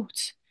them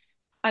out.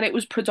 And it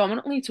was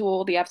predominantly to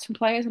all the Everton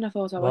players, and I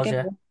thought, it oh, was,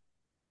 yeah.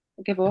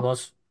 I give It up.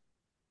 was.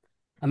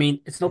 I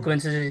mean, it's no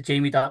coincidence,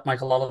 Jamie, that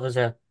Michael Oliver's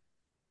a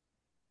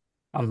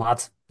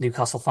mad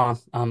Newcastle fan.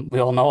 We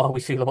all know how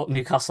we feel about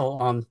Newcastle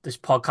on this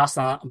podcast.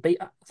 And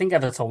I think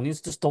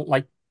Evertonians just don't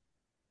like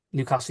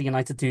Newcastle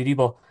United, do they?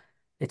 But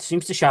it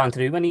seems to shine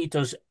through when he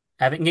does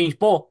Everton games.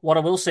 But what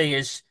I will say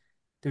is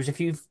there was a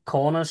few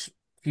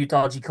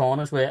dodgy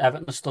corners where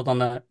Everton stood on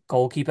the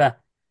goalkeeper.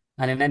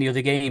 And in any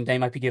other game, they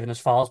might be giving us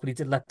fouls, but he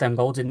did let them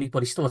go, didn't he?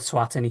 But he's still a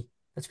twat, isn't he?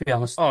 Let's be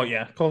honest. Oh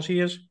yeah, of course he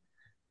is.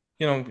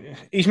 You know,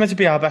 he's meant to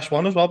be our best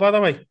one as well, by the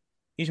way.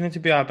 He's meant to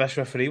be our best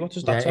referee. What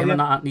does that Yeah, tell him you?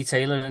 and that Anthony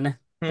Taylor, isn't it?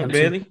 Them two.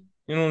 Really?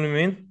 You know what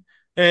I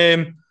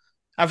mean?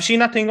 I've seen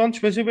that thing on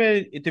Twitter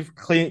where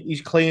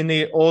he's cleaning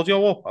the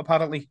audio up,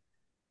 apparently.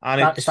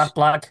 And Is that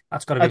Blag?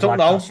 That's got to I be don't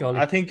Blag, that know.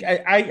 I surely. think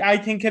I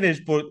think it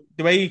is, but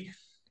the way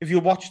if you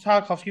watch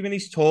Tarkovsky when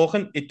he's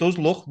talking, it does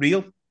look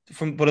real.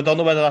 But I don't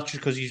know whether that's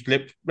just because he's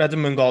lip read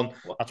him and gone.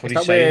 That's what Is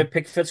he's that where saying.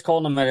 Pickford's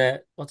calling him?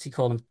 What's he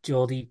calling him?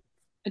 Geordie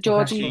Buckhurst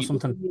or Georgie, She,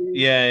 something?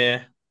 yeah,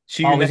 yeah.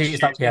 See you Oh, is he? next Is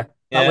that Tuesday. yeah?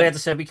 That Yeah, word I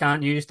said we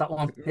can't use that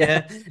one.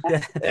 Yeah,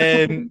 yeah.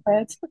 yeah, Um,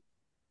 it's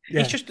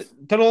yeah. just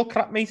they're all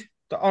crap, mate.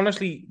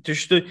 Honestly,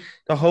 just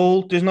the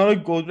whole there's not a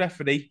good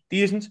referee.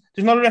 There isn't.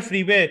 There's not a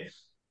referee where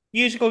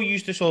years ago you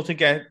used to sort of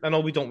get. I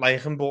know we don't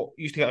like him, but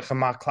you used to get like a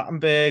Mark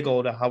Clattenburg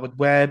or a Howard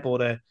Webb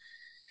or a.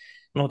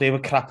 No, they were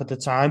crap at the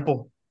time,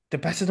 but they're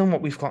better than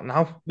what we've got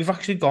now. We've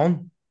actually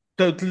gone.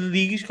 The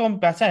league's gone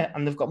better,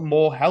 and they've got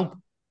more help,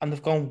 and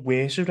they've gone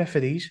worse with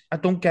referees. I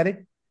don't get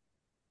it.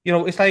 You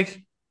know, it's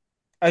like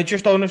I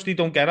just honestly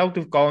don't get how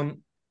they've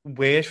gone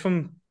worse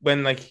from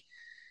when like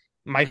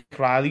Mike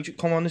Riley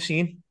come on the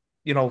scene.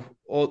 You know,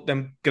 all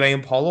them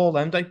Graham Poll, all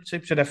them types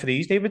of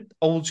referees, they were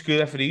old school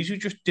referees who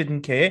just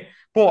didn't care.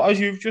 But as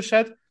you've just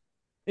said,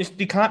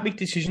 they can't make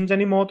decisions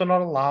anymore. They're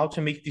not allowed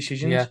to make Yeah.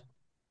 decisions.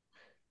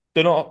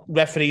 They're not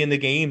refereeing the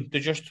game.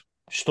 They're just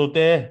stood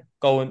there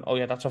going, "Oh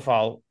yeah, that's a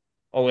foul.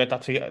 Oh yeah,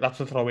 that's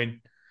a throw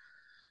in."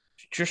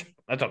 Just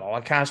I don't know.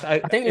 I can't. I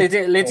think It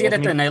Lydia bores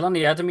hit the me. nail on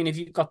the head. I mean, if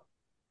you've got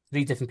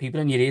three different people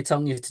in your ear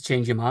telling you to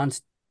change your mind,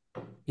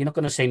 you're not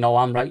going to say, no,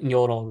 I'm right and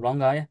you're all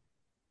wrong, are you?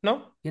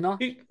 No, You know?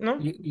 no.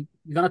 You're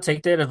going to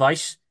take their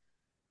advice.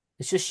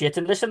 It's just shit.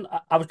 And listen,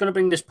 I was going to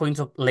bring this point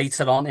up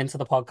later on into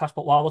the podcast,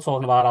 but while we're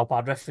talking about how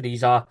bad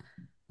referees are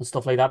and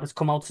stuff like that, it's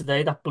come out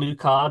today that blue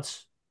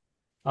cards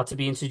are to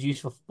be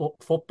introduced for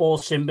football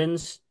sin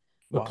bins,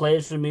 with Wow.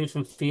 players removed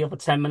from field for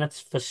 10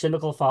 minutes for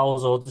cynical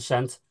fouls or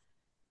dissent.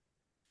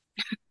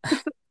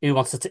 Who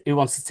wants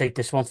to take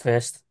this one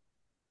first?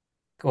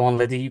 Go on,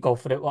 Liddy, you go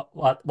for it.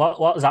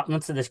 What is happening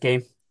to this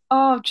game?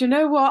 Oh, do you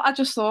know what? I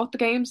just thought the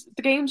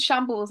game's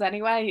shambles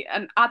anyway,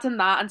 and adding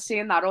that and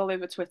seeing that all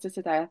over Twitter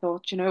today, I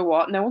thought, do you know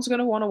what? No one's going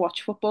to want to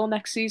watch football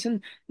next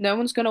season. No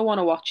one's going to want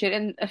to watch it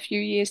in a few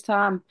years'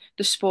 time.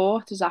 The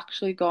sport has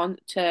actually gone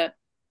to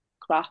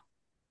crap.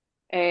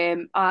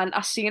 And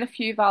I've seen a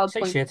few valid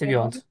Say points shit if you there.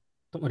 want.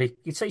 Don't worry.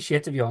 You say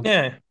shit if you want.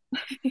 Yeah.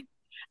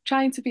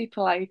 Trying to be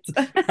polite.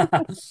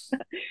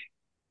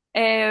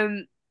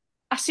 Um,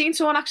 I've seen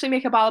someone actually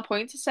make a valid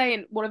point to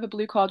saying what if a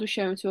blue card was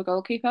shown to a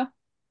goalkeeper?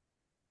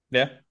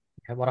 Yeah.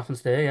 Yeah, what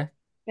happens there? Yeah.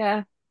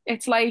 Yeah,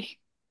 it's like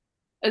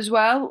as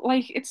well,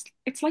 like it's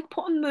like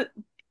putting the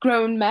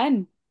grown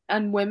men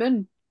and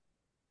women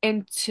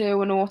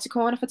into an auto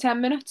corner for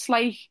 10 minutes.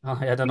 Like, Oh,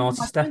 I don't can you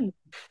notice that.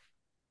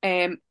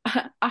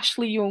 imagine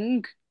Ashley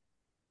Young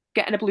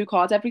getting a blue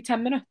card every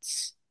 10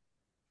 minutes?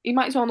 He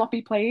might as well not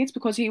be played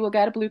because he will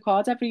get a blue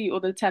card every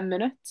other 10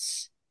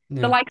 minutes.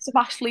 The Yeah. likes of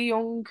Ashley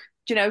Young, do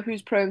you know,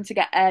 who's prone to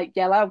get a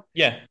yellow.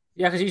 Yeah.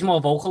 Yeah, because he's more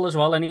vocal as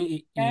well, and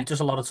he Yeah. does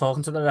a lot of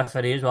talking to the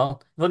referee as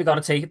well. You've only got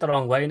to take it the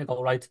wrong way and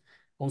go, right,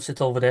 go and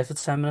sit over there for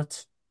 10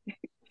 minutes.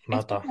 It's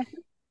Mad that.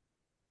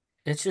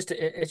 It's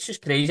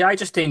just crazy. I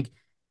just think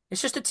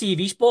it's just a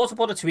TV sport to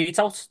put a tweet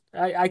out.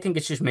 I think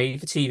it's just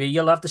made for TV.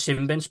 You'll have the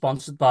sin bin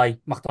sponsored by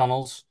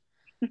McDonald's,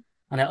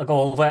 and it'll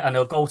go over and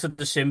it'll go to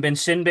the sin bin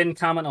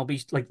cam, and it'll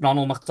be like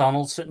Ronald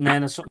McDonald sitting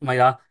there or something like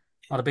that,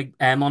 or a big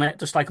M on it,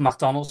 just like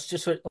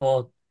McDonald's,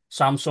 or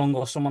Samsung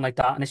or someone like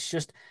that. And it's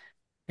just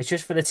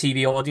for the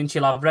TV audience.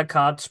 You'll have red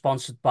card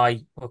sponsored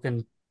by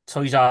fucking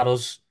Toys R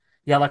Us,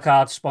 yellow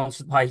card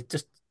sponsored by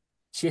just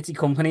shitty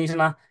companies and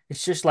that.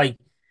 It's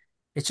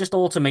just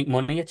all to make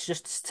money.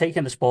 It's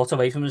taking the sport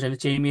away from us, isn't it,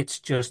 Jamie? It's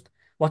just,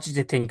 what did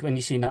you think when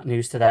you seen that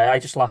news today? I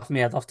just laughed my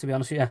head off, to be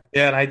honest with you.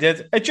 Yeah, and I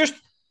did. It just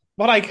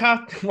what I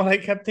kept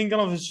thinking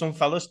of is some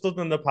fella stood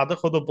in the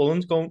paddock or the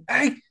Bullens going,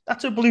 "Hey,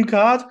 that's a blue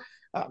card."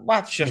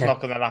 That's just Yeah. not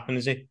going to happen,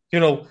 is it? You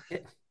know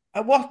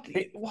what?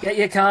 Get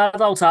your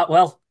card out,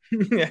 well,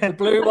 the Yeah.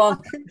 blue one.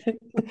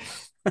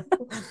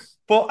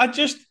 But I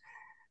just,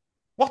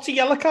 what's a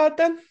yellow card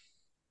then?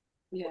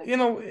 Yeah. You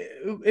know,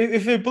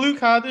 if a blue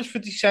card is for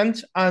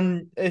dissent,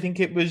 and I think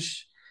it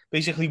was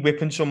basically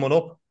whipping someone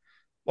up,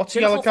 what's a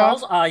yellow Cynical card?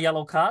 fouls are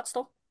yellow cards,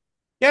 though.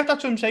 Yeah,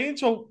 that's what I'm saying.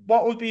 So,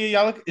 what would be a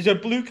yellow? Is a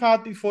blue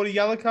card before a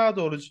yellow card,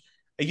 or is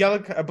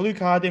a blue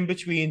card in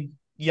between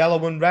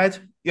yellow and red?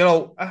 You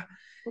know,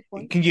 Good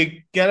point. can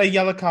you get a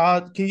yellow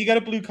card? Can you get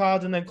a blue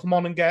card and then come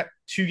on and get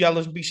two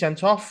yellows and be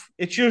sent off?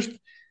 It's just,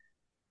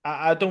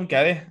 I don't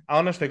get it.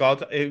 Honest to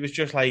God, it was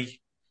just like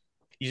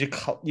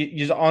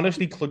you're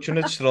honestly clutching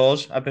at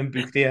straws. I've been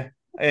booked here.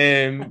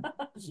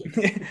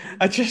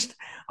 I just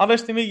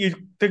honestly, mate,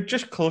 they're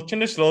just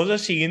clutching at straws. I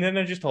seen it and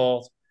I just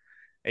thought,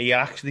 are you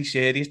actually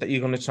serious that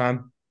you're going to try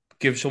and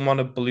give someone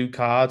a blue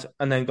card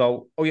and then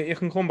go, oh yeah, you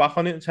can come back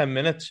on it in 10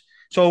 minutes?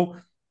 So,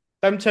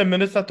 them 10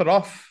 minutes that they're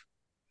off,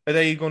 are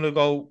they going to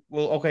go,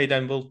 well, okay,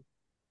 then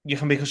you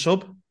can make a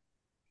sub?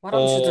 What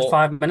happens if there's Or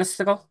 5 minutes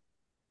to go?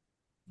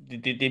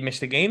 did they miss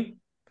the game?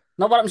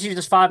 No, what happens if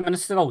there's 5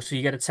 minutes to go? So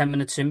you get a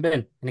 10-minute sin bin,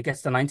 and it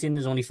gets to 90, and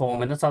there's only 4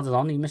 minutes added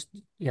on.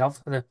 You're out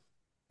for the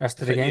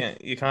rest of If the game. yeah,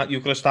 you can't,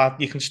 you've got to start,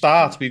 you can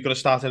start, but you've got to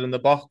start it in the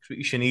box with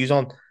your shinnies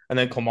on and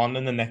then come on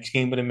in the next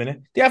game within a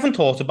minute. They haven't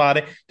thought about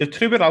it. They've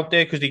threw it out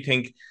there because they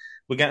think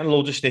we're getting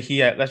loads of sticky.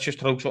 Yeah, let's just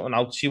throw something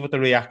out, see what the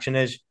reaction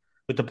is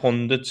with the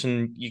pundits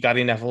and you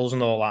Gary Neville's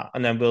and all that,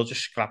 and then we'll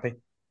just scrap it.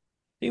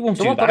 They won't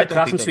do Someone that. put I a don't think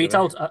cracking they'll do tweet it.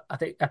 out.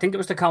 I think it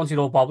was the County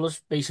Road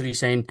Bobblers basically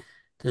saying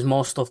there's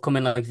more stuff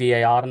coming like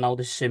VAR, and now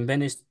this sin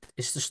bin is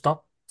to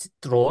stop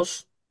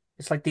draws.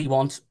 It's like they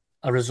want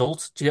a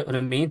result. Do you get what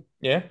I mean?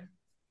 Yeah,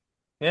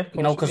 yeah, of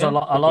You know, course. because Yeah, a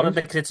good lot of point.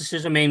 the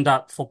criticism aimed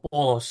at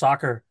football or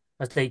soccer,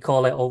 as they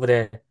call it over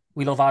there.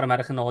 We love our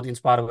American audience,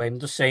 by the way. I'm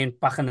just saying,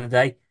 back in the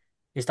day,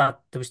 is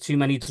that there was too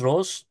many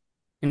draws.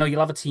 You know, you'll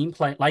have a team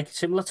play like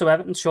similar to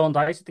Everton, Sean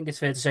Dyche. I think it's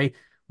fair to say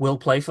will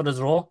play for the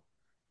draw,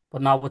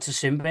 but now with a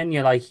sin bin,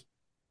 you're like,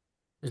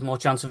 there's more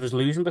chance of us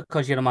losing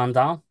because you're a man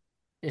down.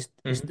 Is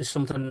Mhm. there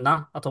something in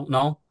that? I don't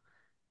know.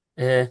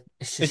 It's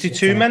just Is it shit,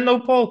 two innit? men though,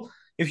 Paul?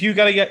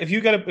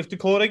 if the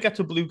Corey gets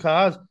a blue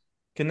card,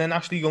 can then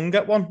Ashley Young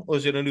get one, or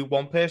is it only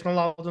one person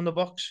allowed in the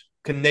box?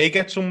 Can they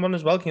get someone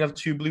as well? Can you have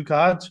two blue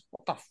cards?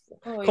 What the?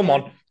 Oh Come yeah.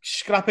 on,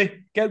 scrap it.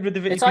 Get rid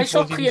of It's it ice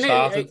before it's hockey, even innit?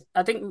 started.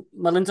 I think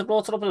Melinda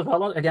brought it up as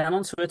well again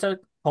on Twitter,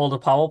 called a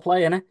power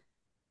play, innit?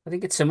 I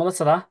think it's similar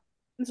to that.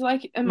 It's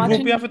like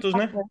Rugby have it, doesn't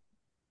it?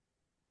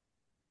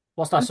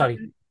 What's that?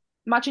 Sorry.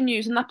 imagine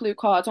using that blue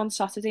card on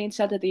Saturday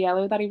instead of the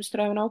yellow that he was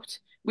throwing out.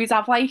 We'd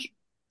have like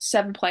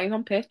 7 players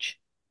on pitch.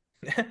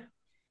 Yeah,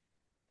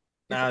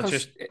 Nah, it's because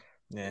just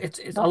yeah. it's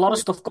a Not lot of good.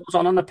 stuff goes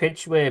on the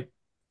pitch where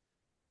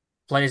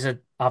players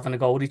are having a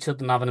go at each other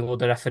and having a go at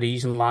the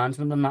referees and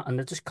linesmen and that, and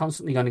they're just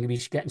constantly going to be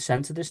getting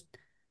sent to this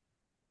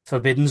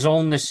forbidden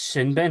zone, this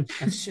sin bin.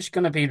 It's just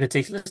going to be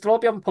ridiculous. They'll all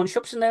be having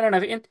punch-ups in there and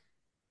everything.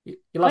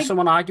 You'll have Like,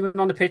 someone arguing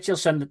on the pitch,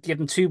 give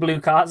them two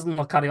blue cards and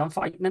they'll carry on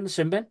fighting in the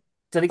sin bin.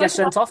 Do they get like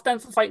sent off then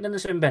for fighting in the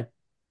sin bin?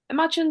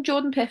 imagine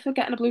Jordan Pickford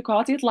getting a blue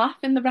card. He'd laugh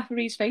in the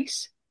referee's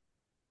face.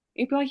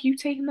 He'd be like, "You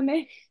taking the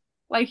mick?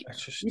 Like,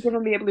 It's you're just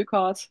giving me a blue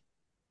card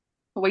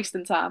for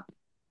wasting time.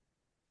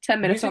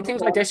 10 minutes Usually on the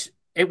things like floor." this,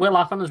 it will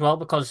happen as well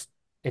because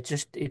it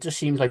just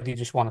seems like they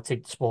just want to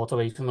take the sport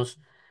away from us.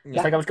 It's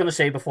yeah. like I was going to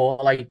say before,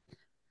 like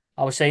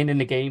I was saying in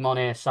the game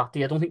on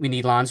Saturday, I don't think we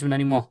need linesmen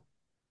anymore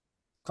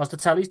because the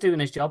telly's doing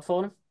his job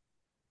for him.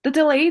 They're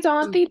delayed,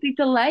 aren't they? They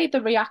delay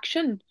the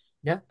reaction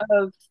Yeah,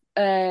 of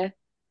uh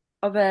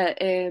of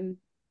a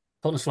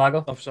putting his flag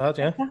up. Offside,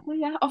 yeah. exactly,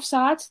 yeah,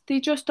 offside. They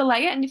just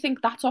delay it and you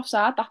think that's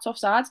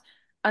offside.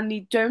 And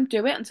they don't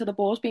do it until the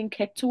ball's being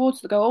kicked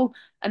towards the goal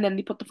and then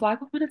they put the flag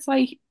up and it's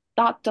like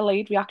that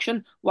delayed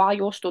reaction while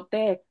you're stood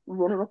there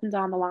running up and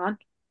down the line.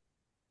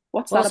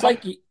 What's Well, that it's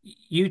about? like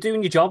you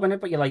doing your job in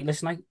it, but you're like,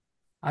 listen,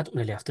 I don't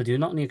really have to do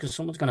nothing here because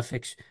someone's going to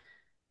fix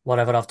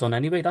whatever I've done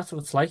anyway. That's what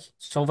it's like.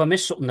 So if I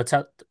miss something,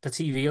 the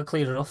TV will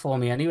clear it up for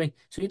me anyway.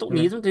 So you don't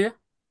Yeah. need them, do you? You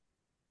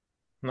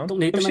No. don't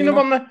need Have you them seen the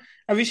anymore. one that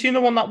have you seen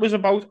the one that was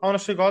about,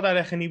 honest to God, I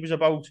reckon he was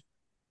about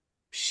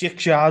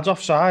 6 yards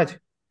offside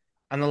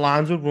and the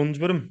lines were runs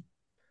with him.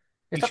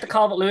 Is He that the sh-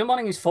 Calvert-Lewin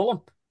one? He's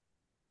Fulham.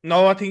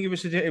 no, I think it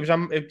was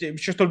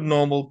just a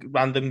normal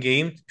random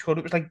game. Sure,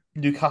 it was like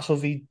Newcastle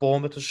v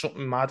Bournemouth or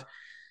something mad.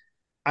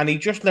 And he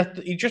just let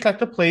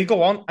the play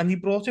go on and he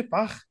brought it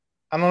back.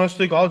 And honest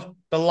to God,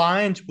 the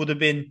lines would have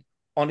been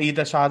on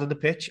either side of the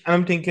pitch. And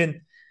I'm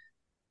thinking,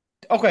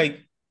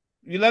 okay,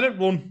 you let it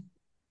run,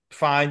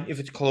 fine if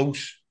it's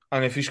close,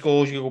 and if he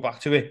scores, you go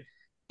back to it.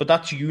 But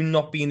that's you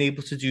not being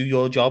able to do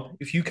your job.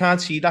 If you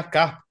can't see that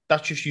gap,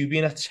 that's just you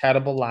being a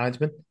terrible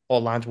linesman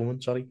or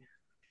lineswoman. Sorry.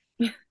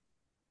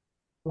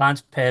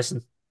 Lance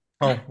person.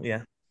 Oh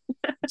yeah,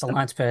 It's a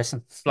Lance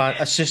person.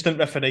 assistant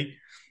referee.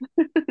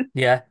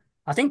 Yeah.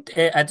 I think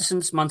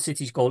Edison's Man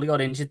City's goalie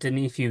got injured, didn't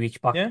he, a few weeks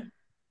back? Yeah,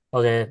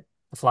 Well, the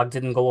flag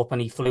didn't go up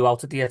and he flew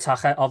out at the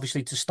attacker,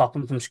 obviously to stop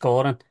him from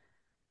scoring.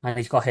 And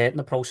he's got hurt in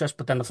the process,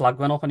 but then the flag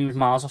went up and he was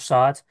miles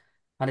offside.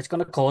 And it's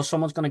going to cause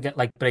someone's going to get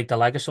like break the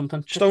leg or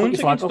something. Just put Stones your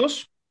flag against up.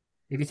 us.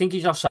 If you think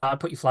he's offside,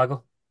 put your flag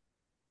up.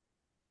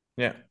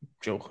 Yeah,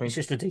 It's joking.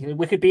 just ridiculous.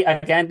 We could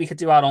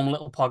do our own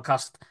little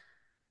podcast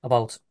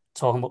about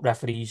talking about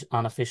referees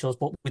and officials,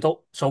 but we don't.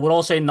 So we're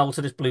all saying no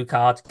to this blue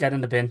card. Get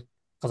in the bin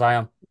because I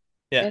am.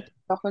 Yeah, It's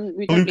often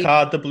we don't blue need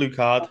card. The blue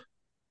card.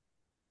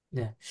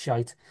 Yeah,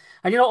 shite.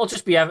 And it'll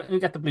just be Everton who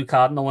get the blue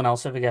card. No one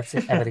else ever gets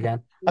it ever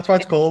again. That's why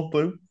it's called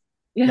blue.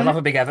 You'll yeah. have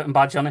a big Everton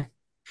badge on it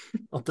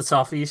up the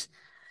toffees.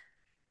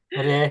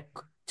 But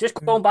just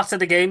going back to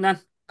the game then,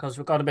 because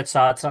we got a bit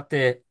sidetracked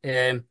there.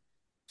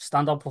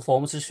 Standout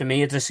performances for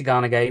me, Idrissa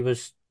Gana Gueye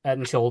was head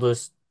and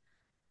shoulders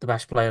the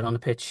best player on the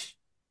pitch.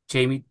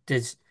 Jamie,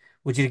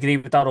 would you agree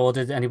with that, or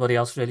did anybody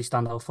else really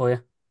stand out for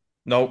you?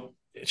 No,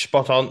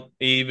 spot on.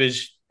 He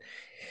was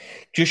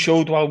just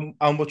showed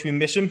how much we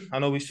miss him. I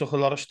know he's took a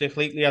lot of stick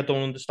lately. I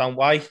don't understand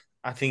why.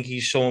 I think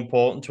he's so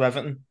important to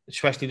Everton,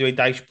 especially the way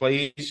Dyche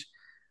plays.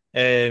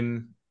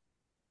 Um,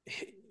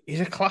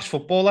 he's a class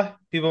footballer.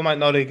 People might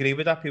not agree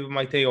with that. People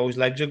might say, "Oh, his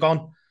legs are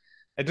gone."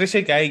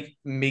 Idrissa Gueye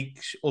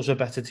makes us a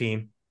better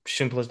team.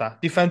 Simple as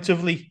that.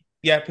 Defensively,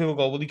 yeah, people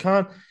go, "Well, he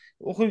can't."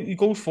 Look, he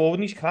goes forward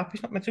and he's crap.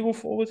 He's not meant to go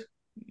forward.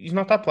 He's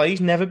not that player.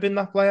 He's never been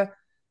that player.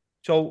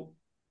 So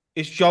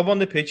his job on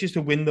the pitch is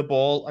to win the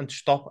ball and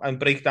stop and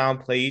break down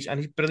plays, and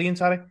he's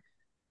brilliant at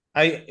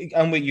it.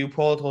 I'm with you,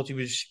 Paul. I thought he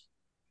was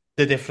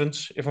the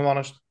difference, if I'm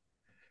honest.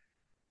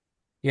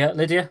 Yeah,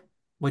 Lydia,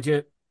 would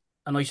you?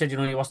 I know you said you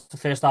only watched the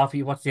first half, but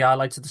you watched the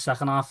highlights of the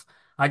second half.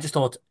 I just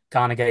thought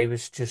Gana Gueye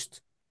was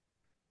just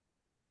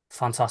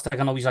fantastic.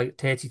 I know he's like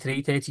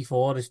 33,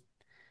 34.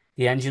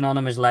 The engine on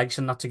him, his legs,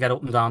 and not to get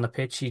up and down the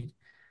pitch.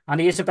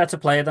 And he is a better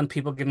player than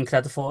people give him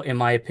credit for, in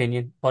my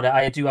opinion. But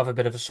I do have a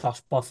bit of a soft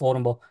spot for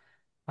him. But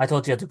I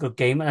thought he had a good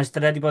game. And is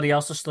there anybody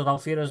else that stood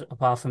out for you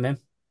apart from him?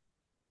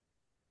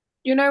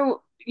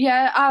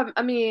 Yeah,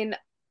 I mean,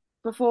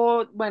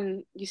 before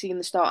when you see in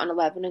the starting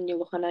 11 and you're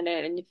looking at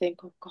it and you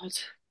think, oh God.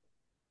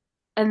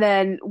 And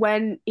then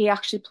when he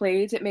actually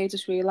played, it made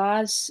us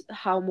realise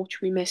how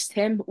much we missed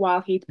him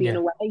while he'd been Yeah.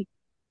 away.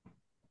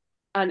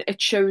 And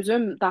it shows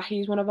him that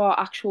he's one of our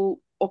actual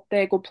up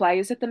there good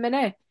players at the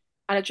minute.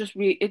 and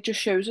it just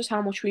shows us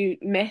how much we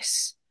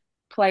miss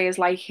players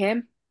like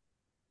him.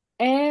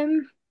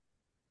 Um,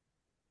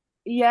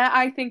 yeah,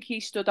 I think he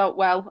stood out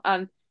well,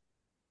 and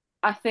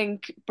I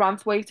think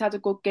Branthwaite had a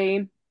good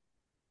game.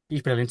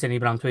 He's brilliant, isn't he,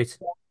 Brantwaite?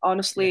 Yeah.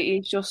 Honestly,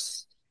 he's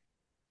just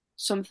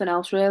something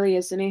else, really,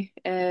 isn't he?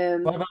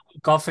 What about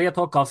Godfrey? I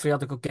thought Godfrey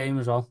had a good game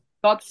as well.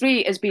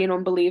 Godfrey has been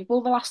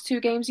unbelievable the last two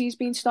games he's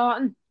been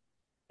starting.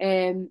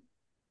 Um,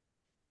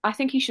 I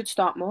think he should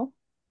start more.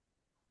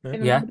 If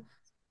I'm Yeah, being-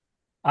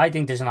 I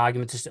think there's an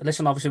argument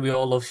listen, obviously we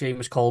all love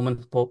Seamus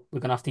Coleman, but we're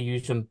gonna have to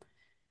use him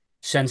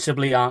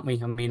sensibly, aren't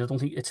we? I mean, I don't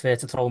think it's fair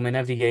to throw him in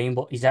every game,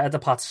 but he's ahead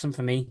of Patterson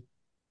for me,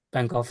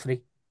 Ben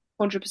Godfrey.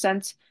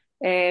 100%.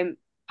 Um,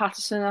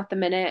 Patterson at the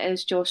minute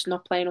is just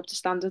not playing up to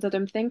standard, I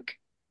don't think.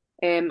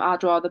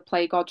 I'd rather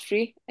play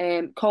Godfrey.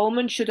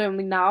 Coleman should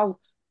only now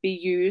be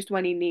used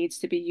when he needs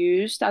to be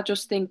used. I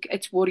just think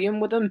it's worrying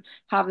with him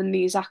having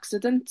these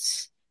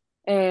accidents.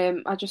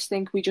 I just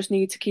think we just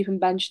need to keep him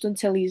benched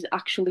until he's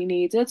actually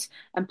needed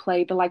and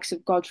play the likes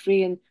of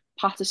Godfrey and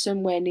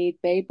Patterson where need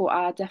be. But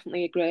I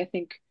definitely agree. I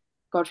think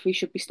Godfrey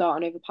should be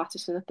starting over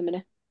Patterson at the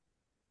minute.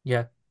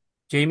 Yeah.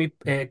 Jamie,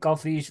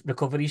 Godfrey's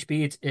recovery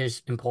speed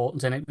is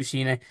important in it. We've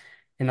seen it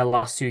in the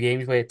last two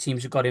games where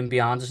teams have got in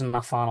behind us in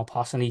that final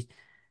pass and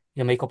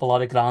he'll make up a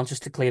lot of ground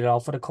just to clear it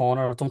out for the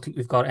corner. I don't think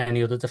we've got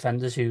any other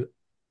defenders who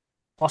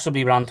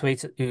possibly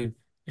Rantwaite, who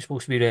is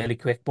supposed to be really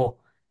quick, but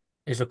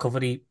his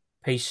recovery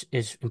pace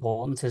is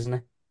important, isn't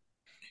it?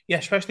 Yeah,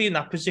 especially in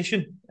that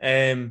position.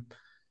 I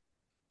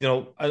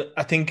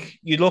think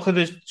you look at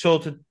the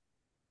sort of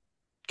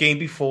game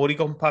before he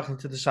got back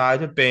into the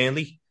side of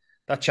Burnley,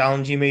 that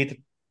challenge he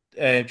made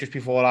just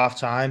before half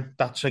time,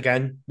 that's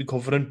again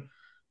recovering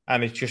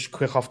and it's just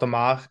quick off the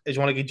mark. Is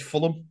one against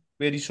Fulham,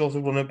 where he's sort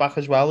of running back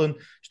as well and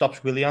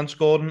stops Willian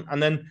scoring.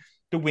 And then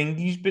the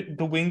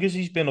wingers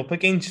he's been up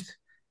against,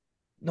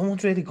 no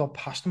one's really got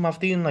past him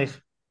after and like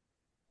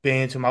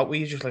burnt him out where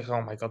you're just like,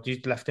 oh my god,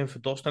 he's left him for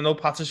dust. I know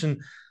Patterson,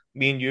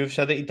 me and you have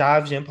said that he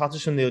dives in,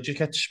 Patterson, they'll just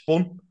get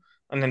spun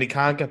and then he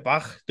can't get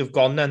back. They've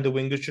gone then, the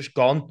winger's just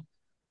gone.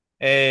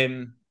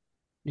 Um,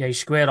 Yeah, he's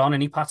square on,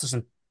 and he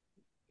Patterson.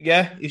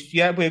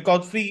 with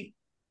Godfrey.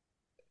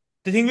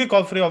 The thing with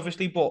Godfrey,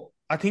 obviously, but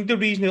I think the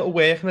reason it'll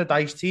work in the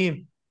Dice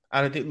team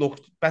and it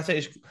looked better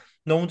is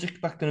no one's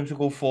expecting him to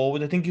go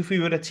forward. I think if we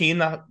were a team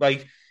that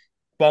like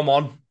bomb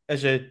on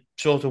as a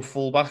sort of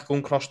fullback,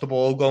 going across the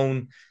ball,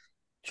 going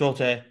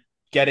sort of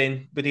get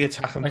in with the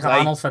attack and Like play,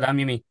 Arnold for them,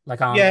 you mean?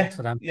 Like Arnold yeah,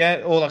 for them.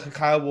 yeah, or like a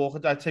Kyle Walker,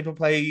 that type of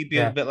player, he'd be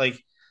a Yeah. bit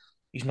like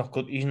he's not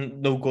good, he's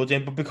no good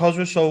in. But because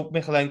we're so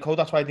Michaelenko,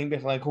 that's why I think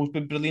Michaelenko's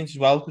been brilliant as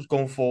well. Because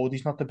going forward,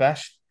 he's not the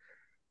best.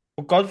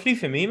 But Godfrey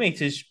for me,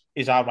 mate, is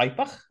our right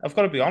back. I've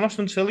got to be honest.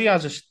 Until he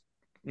has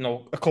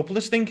a couple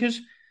of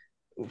stinkers,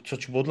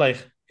 touch wood, like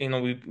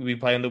we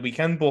play on the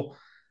weekend. But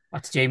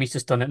That's Jamie's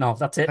just done it now.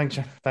 That's it. thanks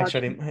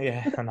very much.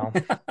 Yeah, I know.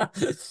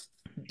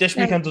 This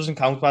Yeah. weekend doesn't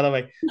count, by the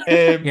way.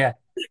 Yeah.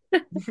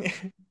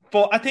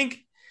 But I think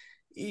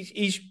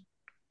he's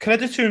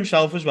credit to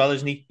himself as well,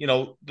 isn't he? You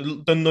know,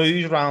 the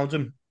noise around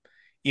him.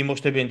 He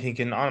must have been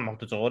thinking, I'm out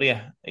the door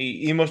here.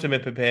 He must have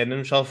been preparing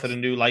himself for a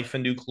new life, a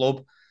new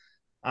club.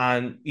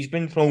 And he's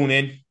been thrown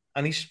in,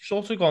 and he's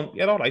sort of gone,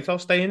 yeah, all right, I'll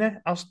stay in it.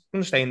 I'm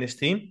going to stay in this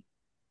team.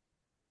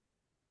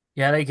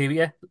 Yeah, I agree with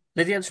you.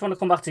 Lydia, I just want to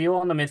come back to you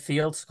on the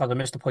midfield because I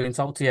missed the point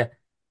out to you.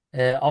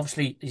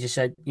 Obviously, as you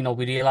said, we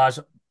realise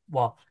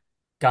what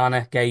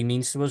Ghana Gay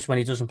means to us when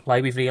he doesn't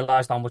play. We've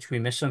realised how much we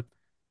miss him.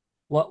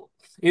 What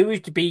who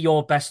would be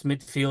your best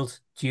midfield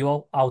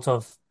duo out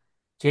of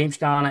James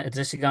Garner,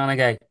 Idrissa Gana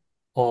Gay,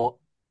 or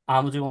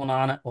Amadou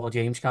Onana or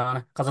James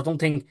Garner? Because I don't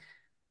think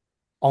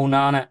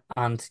Onana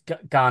and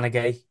Garner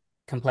Gay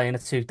can play in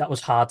it too. That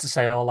was hard to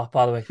say all that,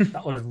 by the way.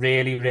 That was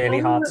really, really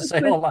hard to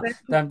say all that.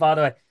 Then, by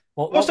the way,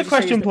 what What's the would you say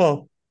is question, the?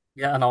 Paul?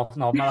 Yeah, no, I'm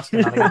not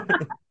asking that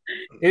again.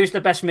 Who's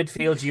the best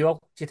midfield duo,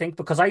 do you think?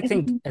 Because I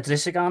think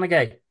Idrissa Gana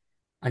Gay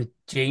and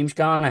James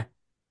Garner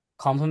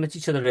complement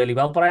each other really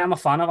well. But I am a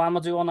fan of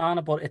Amadou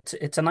Onana, but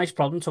it's a nice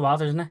problem to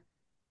have, isn't it?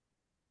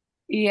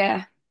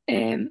 Yeah.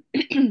 Um,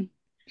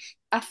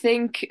 I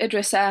think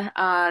Idrissa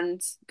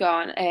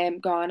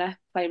and Garner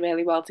play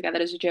really well together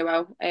as a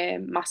duo,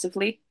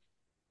 massively.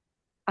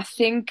 I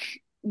think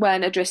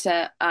when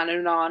Idrissa and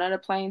Onana are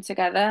playing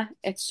together,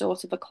 it's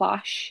sort of a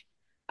clash,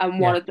 and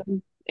one Yeah. of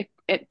them,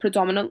 it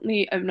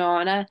predominantly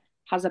Onana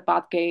has a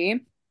bad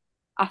game.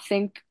 I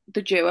think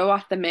the duo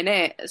at the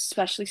minute,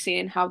 especially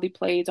seeing how they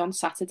played on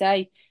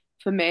Saturday,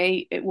 for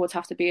me, it would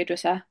have to be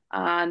Idrissa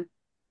and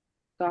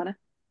Garner.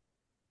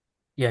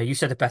 Yeah, you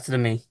said it better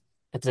than me.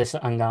 Idrissa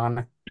and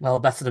Garner. Well,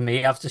 better than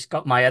me. I've just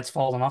got my head's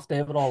falling off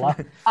there with all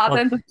that. I'd But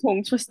end up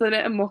tongue twisting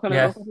it and mucking it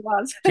yeah, up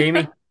otherwise.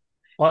 Jamie,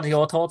 what are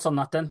your thoughts on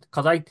that then?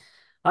 Because I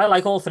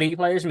like all three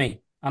players,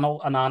 me. I know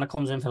Anana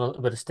comes in for a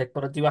little bit of stick,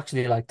 but I do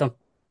actually like them,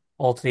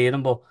 all three of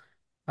them. But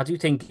I do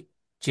think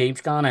James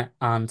Garner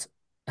and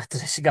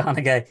Idrissa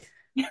Gana Gueye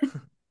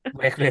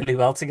work really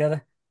well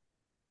together.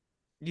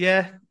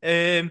 Yeah,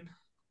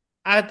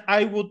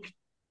 I would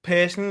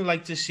personally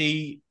like to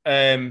see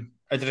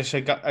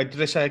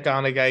Idrissa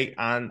Gana Gueye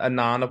and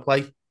Anana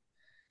play.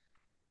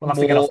 We'll have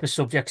to get off more. this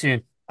subject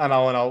soon. I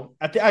know.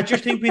 I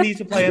just think we need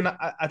to play, and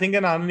I think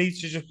Anana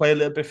needs to just play a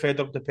little bit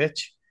further up the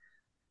pitch.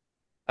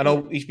 I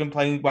Yeah. know he's been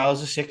playing well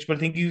as a six, but I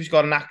think he's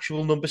got an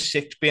actual number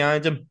six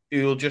behind him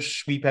who'll just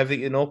sweep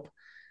everything up.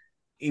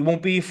 He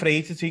won't be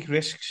afraid to take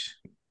risks.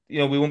 We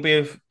won't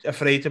be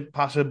afraid to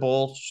pass a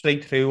ball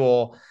straight through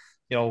or,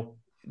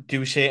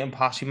 do a certain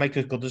pass. He might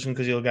get Goodison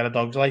because he'll get a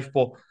dog's life.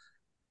 But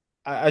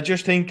I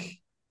just think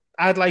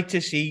I'd like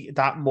to see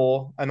that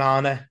more,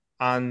 Anana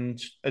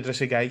and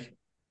Idrissa Gueye.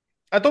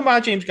 I don't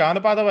mind James Garner,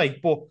 by the way,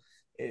 but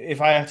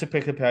if I had to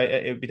pick a pair,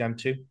 it would be them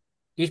two.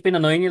 He's been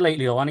annoying you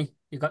lately, hasn't he?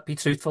 You got to be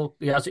truthful.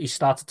 He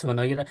started to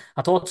annoy you.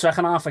 I thought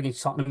second half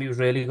against Tottenham he was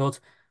really good.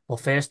 But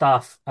first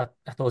half, I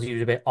thought he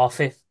was a bit off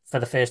it for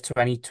the first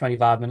 20,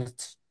 25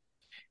 minutes.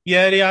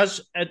 Yeah, he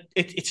has.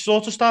 It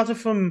sort of started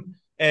from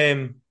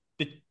the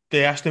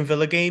Aston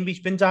Villa game. He's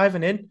been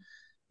diving in.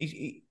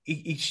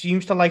 He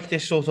seems to like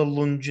this sort of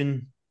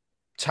lunging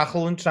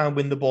tackle and try and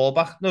win the ball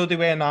back. No, the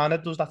way Nana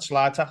does that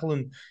slide tackle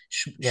and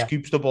Yeah.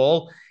 scoops the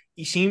ball.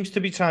 He seems to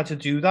be trying to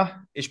do that.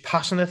 His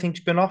passing, I think,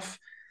 has been off.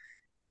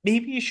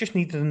 Maybe he's just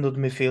needed another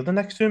midfielder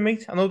next to him,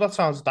 mate. I know that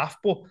sounds daft,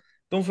 but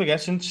don't forget,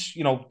 since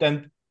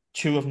then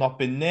two have not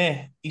been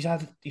there. He's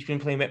been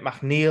playing with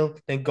McNeil,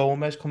 then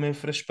Gomez come in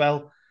for a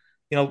spell.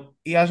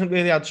 He hasn't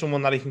really had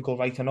someone that he can go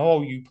right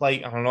and you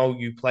play, and I know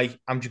you play.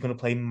 I'm just going to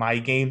play my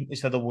game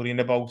instead of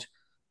worrying about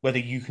whether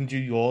you can do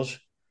yours.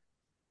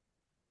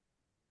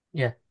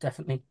 Yeah,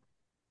 definitely.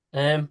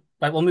 Right,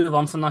 we'll move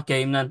on from that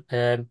game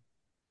then.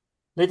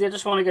 Lydia, I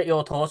just want to get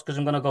your thoughts because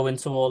I'm going to go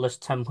into all this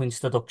 10 points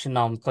deduction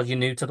now because you're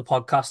new to the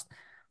podcast.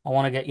 I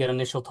want to get your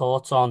initial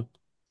thoughts on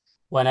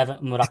when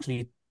Everton were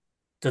actually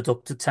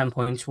deducted 10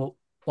 points. What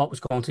was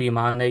going through your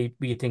mind?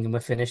 Were you thinking we're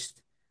finished?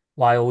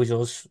 Why always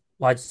us?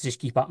 Why does this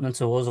keep happening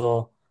to us?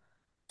 Or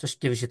just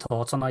give us your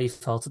thoughts on how you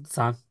felt at the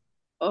time.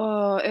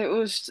 Oh,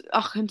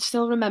 I can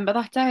still remember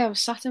that day. I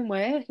was sat in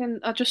work and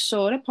I just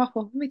saw it pop up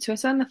on my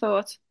Twitter and I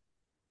thought,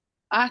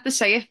 I had to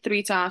say it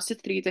 3 times to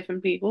 3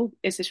 different people.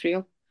 Is this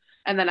real?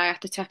 And then I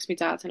had to text my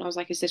dad and I was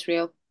like, is this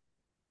real?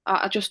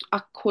 I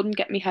couldn't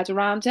get my head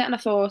around it. And I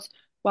thought,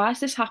 why is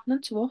this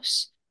happening to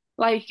us?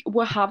 Like,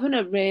 we're having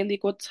a really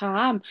good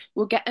time.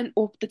 We're getting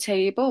up the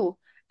table.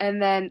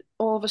 And then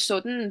all of a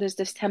sudden, there's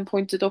this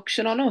 10-point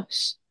deduction on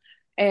us.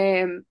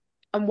 Um,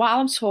 and while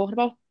I'm talking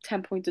about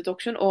 10-point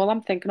deduction, all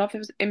I'm thinking of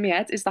in my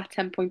head is that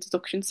 10-point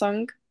deduction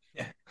song,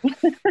 Yeah.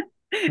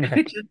 Yeah,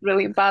 which is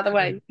brilliant, by the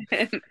way.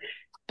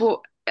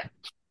 But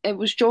it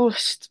was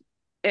just,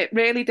 it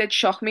really did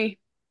shock me.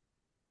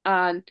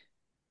 And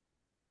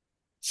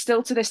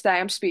still to this day,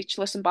 I'm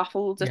speechless and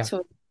baffled yeah,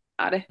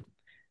 at it.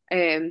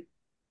 Um,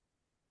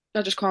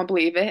 I just can't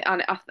believe it,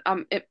 and I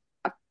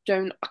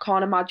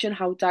can't imagine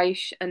how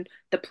Dyche and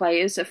the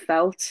players have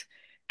felt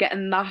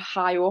getting that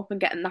high up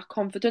and getting that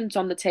confidence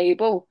on the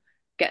table,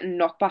 getting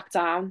knocked back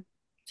down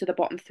to the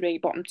bottom three,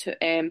 bottom two,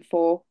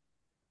 four.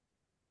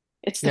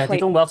 It's yeah. They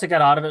done deflating. well to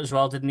get out of it as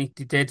well, didn't they?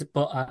 They did,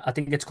 but I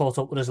think it's caught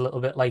up with us a little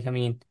bit. Like, I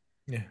mean,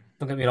 Yeah.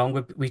 don't get me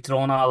wrong, we've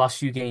drawn our last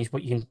few games,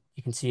 but you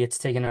can see it's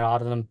taking it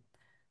out of them.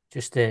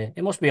 Just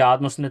it must be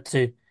hard, mustn't it,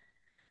 to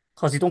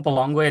because they don't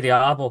belong where they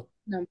are, but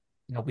No,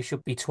 we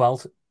should be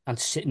 12th and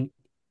sitting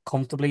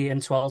comfortably in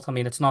 12th. I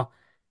mean, it's not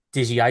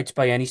dizzy heights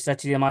by any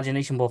stretch of the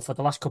imagination, but for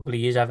the last couple of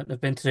years, Everton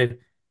have been through,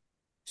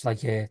 it's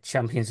like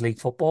Champions League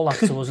football, that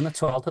to us, isn't it?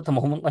 12th at the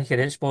moment, like it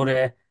is.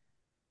 But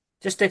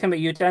just sticking with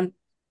you, then,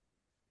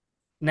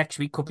 next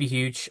week could be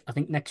huge. I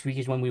think next week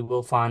is when we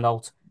will find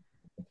out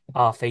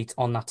our fate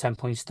on that 10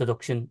 points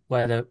deduction,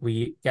 whether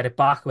we get it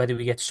back, whether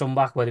we get some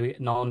back, whether we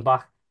get none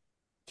back.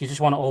 Do you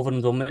just want it over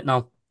and done with it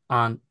now?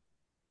 And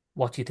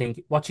what do you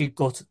think? What's your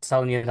gut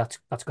telling you that's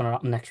going to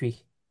happen next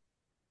week?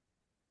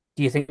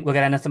 Do you think we'll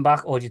get anything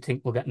back, or do you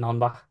think we'll get none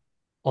back,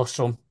 or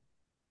some,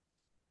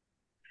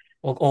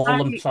 or all of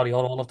them? I Sorry,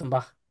 or all of them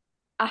back?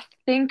 I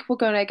think we're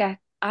gonna get.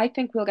 I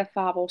think we'll get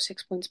 5 or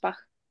 6 points back.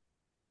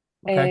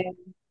 Okay.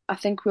 I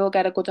think we'll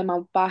get a good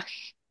amount back,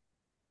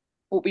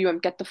 but we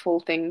won't get the full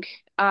thing.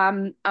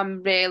 I'm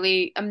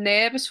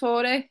nervous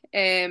for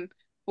it.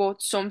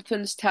 But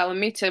something's telling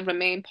me to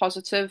remain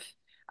positive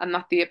and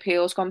that the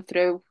appeal's gone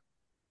through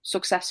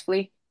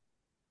successfully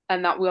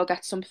and that we'll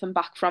get something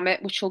back from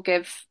it, which will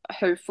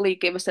hopefully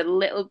give us that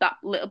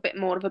little bit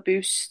more of a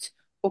boost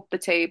up the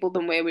table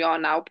than where we are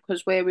now,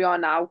 because where we are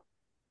now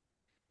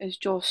it's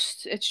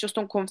just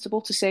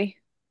uncomfortable to see.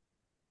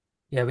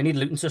 Yeah, we need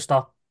Luton to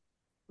stop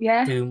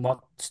Yeah. doing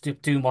what they're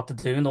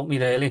doing, don't we?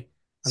 Really?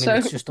 I mean, So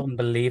it's just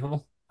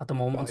unbelievable at the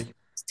moment. Why?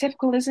 it's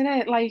typical, isn't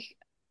it? Like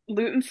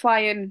Luton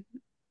flying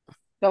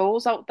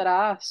goals out their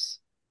arse.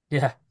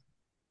 Yeah.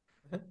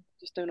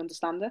 Just don't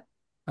understand it.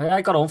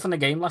 I got home from the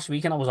game last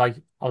week and I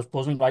was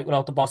buzzing right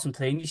without the bottom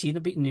three. And you see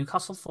them beating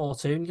Newcastle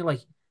 4-2, and you're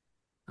like,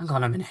 hang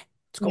on a minute,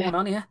 what's Yeah. going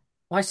on here?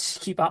 Why does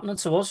this keep happening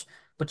to us?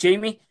 But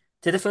Jamie,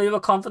 did it fill you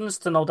with confidence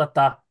to know that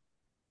I'm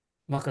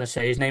not going to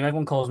say his name.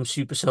 Everyone calls him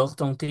Super Silk,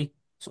 don't they?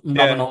 Something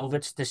Yeah.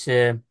 Rabinovich. This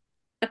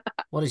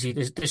what is he?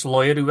 This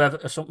lawyer, whoever,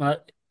 or something.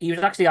 He was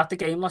actually at the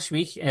game last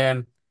week.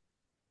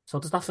 So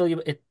does that feel you?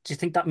 Do you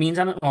think that means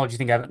anything, or do you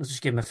think Everton just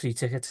give him a free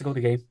ticket to go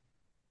to the game?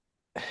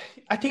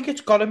 I think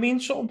it's got to mean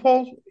something,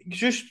 Paul,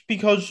 just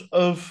because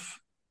of,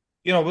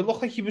 it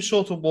looked like he was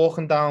sort of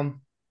walking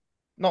down,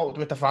 not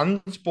with the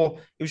fans, but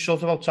he was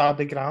sort of outside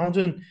the ground.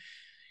 And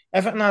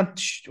Everton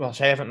had, well,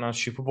 say Everton had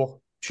Super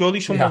Bowl. Surely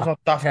someone's Yeah, not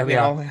daft, yeah, we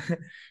are.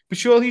 but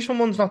surely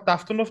someone's not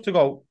daft enough to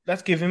go,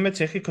 let's give him a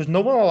ticket because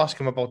no one will ask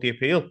him about the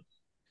appeal.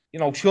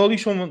 Surely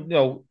someone,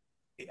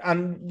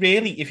 and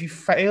really, if he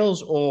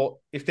fails or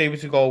if they were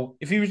to go,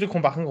 if he was to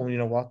come back and go, you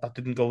know what, that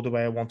didn't go the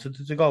way I wanted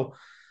it to go,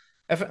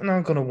 Everton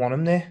aren't going to want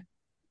him there.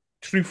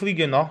 Truthfully,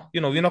 you're not.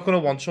 You're not going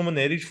to want someone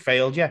there who's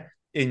failed you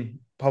in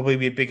probably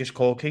the biggest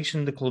court case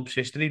in the club's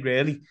history,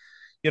 really.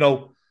 You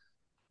know,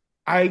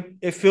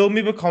 it filled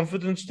me with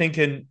confidence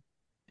thinking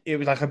it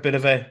was like a bit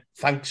of a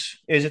thanks,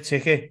 here's a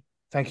ticket.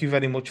 Thank you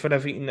very much for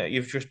everything that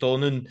you've just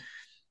done. And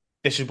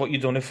this is what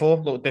you've done it for.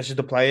 Look, this is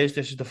the players,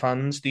 this is the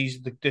fans, this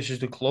is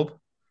the club.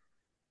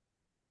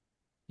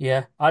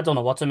 Yeah, I don't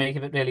know what to make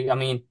of it really. I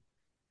mean,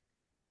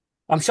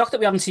 I'm shocked that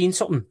we haven't seen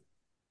something.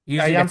 I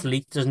Usually gets am.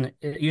 leaked, doesn't it?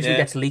 It usually Yeah.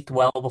 gets leaked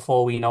well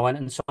before we know it.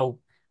 And so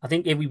I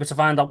think if we were to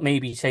find out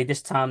maybe, say,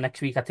 this time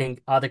next week, I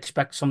think I'd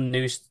expect some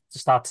news to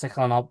start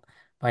trickling up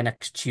by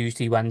next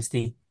Tuesday,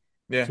 Wednesday,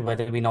 Yeah. to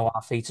whether we know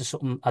our fate or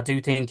something. I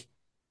do think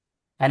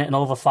anything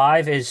over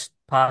five is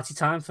party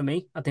time for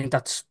me. I think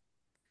that's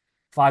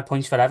 5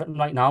 points for Everton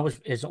right now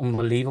is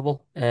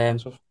unbelievable.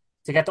 Massive.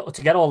 To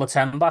get all the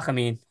 10 back, I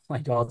mean, my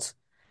God,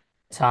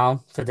 town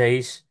for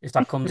days if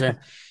that comes in.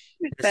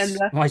 It's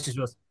Bender. might as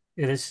well.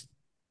 It is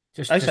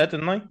I just said,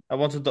 didn't I? I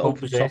wanted the hope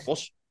open is top it.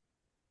 bus.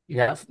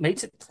 Yeah,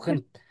 mate.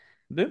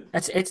 Do.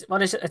 It's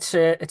what is it?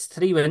 It's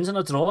 3 wins and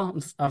a draw,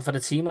 and for a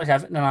team like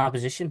Everton in our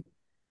position,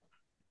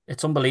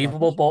 it's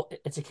unbelievable. Madness. But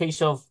it's a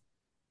case of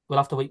we'll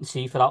have to wait and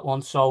see for that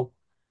one. So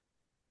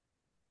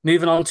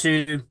moving on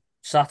to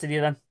Saturday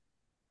then,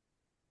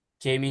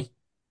 Jamie,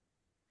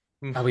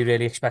 Mm. are we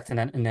really expecting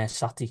anything in there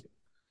Saturday?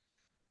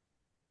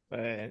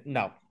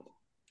 No.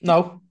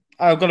 No.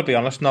 I've got to be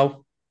honest,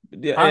 no.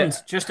 Yeah, And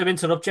just to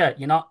interrupt you,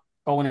 you're not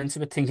going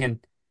into it thinking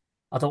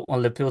I don't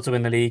want Liverpool to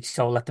win the league,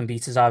 so let them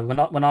beat us. Are we?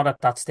 We're not at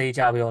that stage,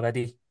 are we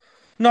already?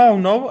 no,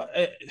 no.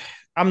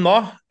 I'm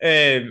not.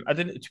 I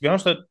didn't, to be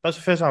honest, that's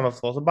the first time I've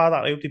thought about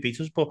that. I hope they beat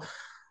us. But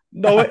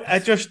no, I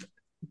just,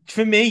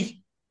 for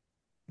me,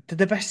 they're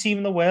the best team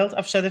in the world.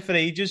 I've said it for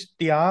ages.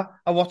 They are.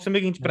 I watched them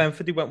against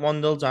Brentford. They went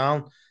 1-0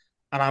 down.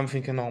 And I'm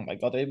thinking, oh my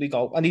God, here we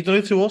go. And he done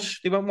it to us.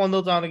 They went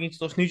 1-0 down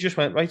against us. And he just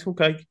went, right,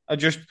 okay. I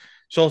just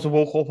sort of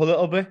woke up a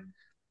little bit.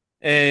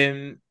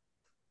 Um,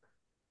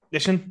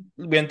 Listen,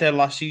 we went there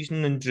last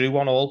season and drew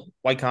 1-1.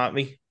 Why can't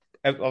we?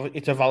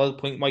 It's a valid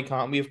point. Why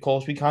can't we? Of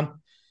course we can.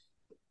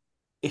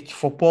 It's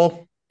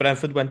football.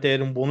 Brentford went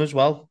there and won as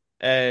well.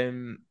 I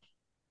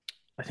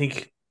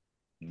think,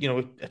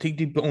 I think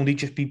they only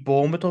just beat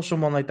Bournemouth or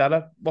someone like that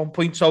at one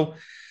point. So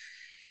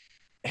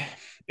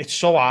it's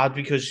so hard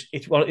because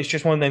it's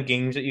just one of them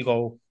games that you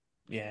go,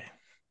 yeah,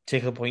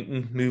 take a point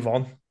and move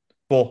on.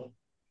 But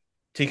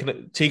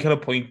taking a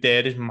point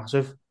there is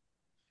massive.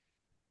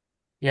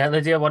 Yeah,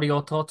 Lydia, what are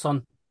your thoughts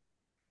on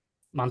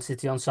Man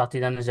City on Saturday?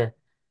 Then is it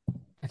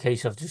a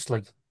case of just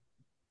like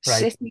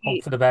right, hope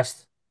City, for the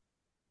best?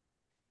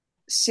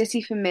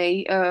 City for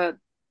me,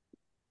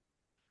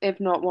 if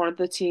not one of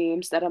the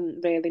teams that I'm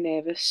really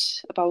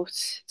nervous about.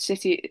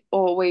 City are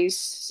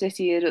always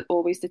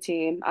the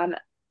team, and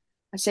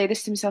I say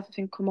this to myself. I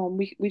think, come on,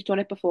 we've done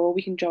it before.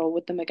 We can draw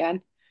with them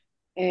again.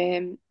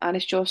 And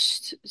it's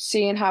just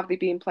seeing how they've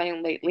been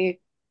playing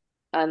lately,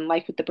 and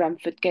like with the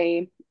Brentford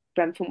game,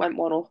 Brentford went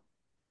 1-0,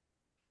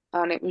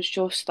 and it was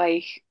just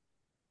like,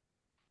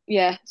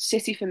 yeah,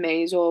 City for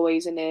me is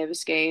always a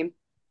nervous game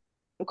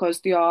because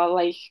they are,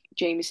 like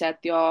Jamie said,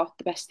 they are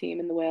the best team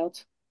in the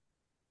world.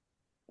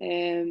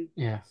 Um,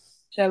 Yeah.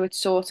 so it's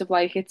sort of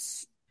like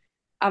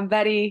I'm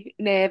very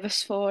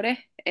nervous for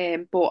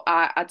it, but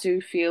I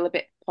do feel a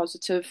bit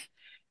positive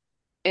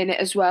in it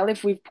as well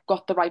if we've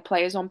got the right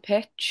players on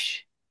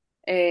pitch.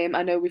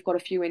 I know we've got a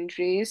few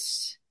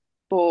injuries,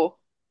 but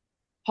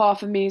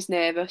half of me is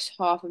nervous,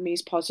 half of me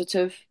is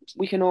positive.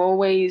 We can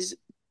always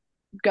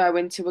go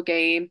into a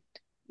game,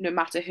 no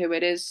matter who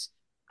it is,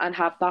 and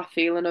have that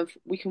feeling of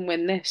we can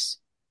win this.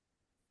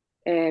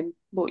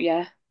 But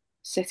yeah,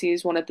 City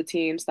is one of the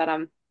teams that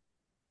I'm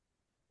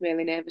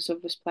really nervous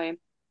of us playing.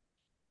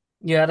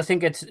 Yeah, I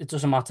think it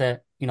doesn't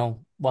matter,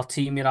 what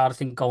team you're at. I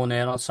think going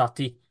there on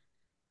Saturday,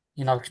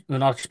 we're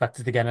not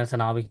expected to get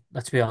anything, are we?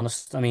 Let's be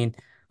honest. I mean,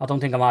 I don't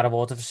think I'm out of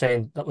order for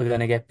saying that we're going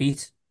to get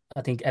beat.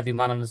 I think every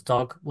man and his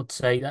dog would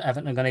say that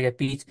Everton are going to get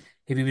beat.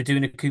 If we were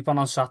doing a coupon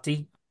on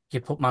Saturday,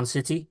 you'd put Man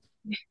City.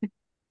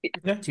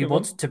 Yeah, So you you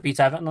would will. to beat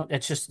Everton.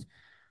 It's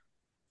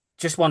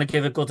just want to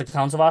give a good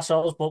account of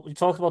ourselves. But we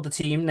talked about the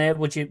team there.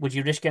 Would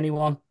you risk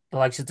anyone, the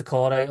likes of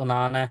Decore,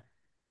 Onana,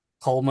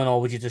 Coleman,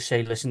 or would you just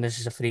say, listen, this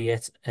is a free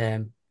hit.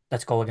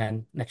 Let's go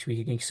again next week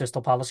against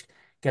Crystal Palace.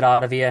 Get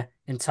out of here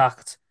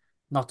intact,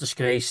 not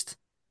disgraced.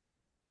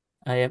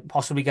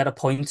 Possibly get a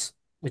point,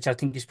 which I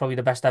think is probably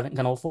the best Everton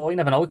can hope for. You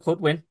never know, we could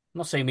win. I'm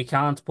not saying we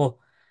can't, but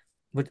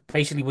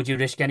basically, would you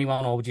risk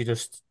anyone, or would you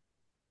just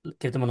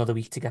give them another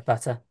week to get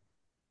better.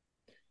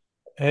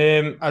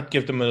 I'd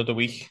give them another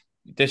week.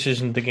 This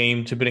isn't the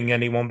game to bring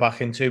anyone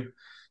back into.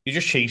 You're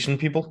just chasing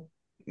people.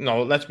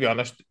 No, let's be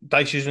honest.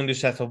 Dice isn't to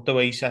set up the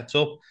way he sets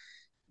up.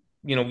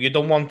 You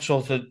don't want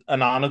sort of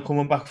Anana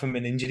coming back from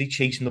an injury,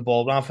 chasing the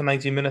ball around for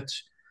 90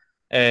 minutes.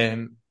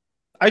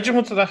 I just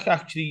wanted to ask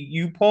actually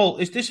you, Paul,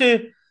 is this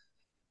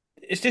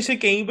a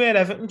game where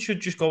Everton should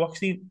just go,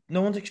 actually,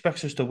 no one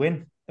expects us to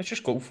win. Let's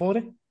just go for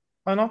it.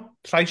 Why not?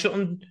 Try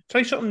something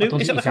I new.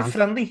 don't Is think it you like a can.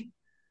 friendly?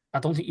 I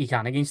don't think you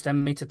can against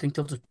them, mate. I think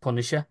they'll just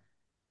punish you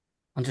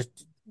and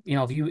just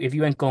if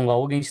you ain't going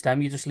low against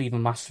them, you just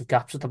leaving massive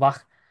gaps at the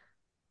back.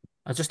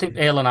 I just think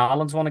Erling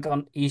Haaland's want to go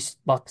on. He's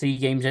about 3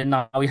 games in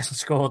now. He hasn't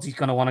scored. He's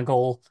going to want a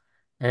goal.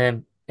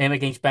 Him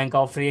against Ben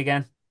Godfrey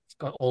again. He's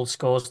got all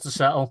scores to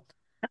settle.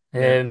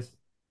 Yeah.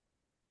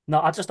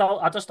 No, I just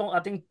don't. I just don't. I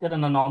think they're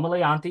an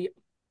anomaly, aren't they?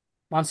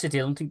 Man City,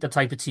 I don't think the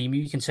type of team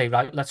you can say,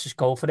 right, let's just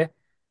go for it.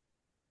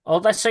 Oh,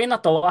 they're saying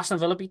that though. Aston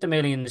Villa beat them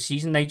early in the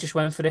season. They just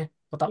went for it,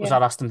 but that was Yeah.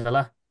 at Aston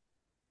Villa.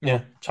 Yeah.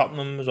 Well,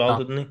 Tottenham as well, no,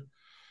 didn't he?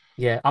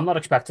 yeah, I'm not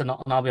expecting that,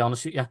 and I'll be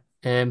honest with you.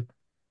 I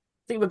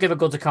think we'll give a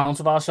good account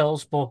of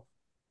ourselves, but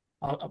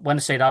when I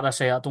say that, I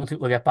say I don't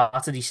think we'll get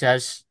battered. He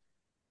says,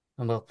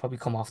 and we'll probably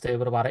come off there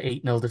with about an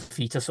 8-0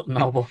 defeat or something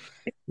now. But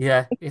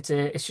yeah,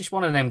 it's just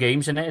one of them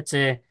games, isn't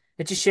it?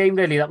 It's a shame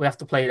really that we have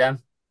to play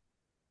them.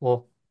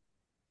 But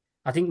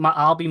I think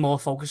I'll be more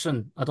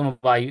focusing. I don't know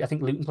why. I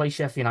think Luton play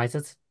Sheffield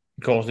United,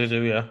 Of course they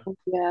do, yeah.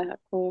 Yeah, of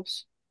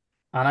course.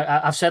 and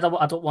I've said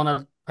I don't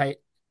want to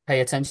pay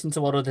attention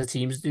to what other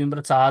teams are doing, but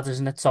it's hard,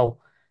 isn't it? So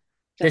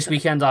this Definitely.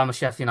 weekend I'm a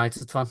Sheffield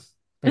United fan,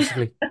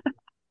 basically.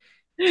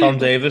 Tom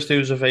Davis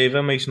do us a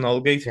favour, Mason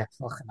Holgate. Yeah,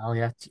 fucking hell,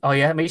 yeah. Oh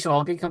yeah, Mason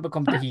Holgate can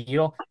become a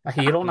hero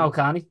now,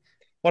 can't he?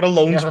 What a You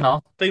loan never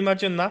spot. know.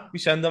 Imagine that. We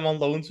send them on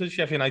loan to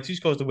Sheffield United. He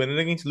scores the winner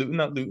against Luton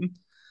at Luton.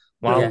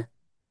 Yeah. Wow.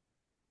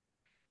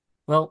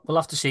 Well, we'll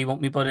have to see,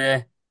 won't we? But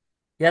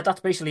yeah,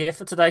 that's basically it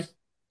for today.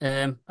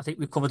 I think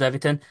we've covered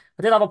everything.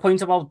 I did have a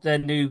point about the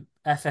new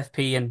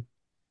FFP and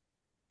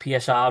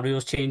PSR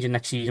rules changing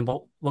next season,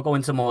 but we'll go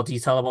into more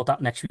detail about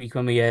that next week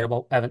when we hear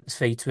about Everton's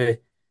fate with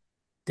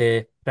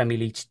the Premier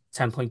League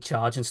 10-point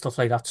charge and stuff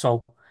like that.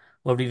 So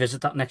we'll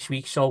revisit that next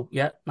week. So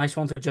yeah, nice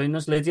one for joining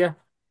us, Lydia.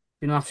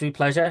 Been an absolute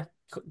pleasure.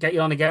 Get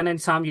you on again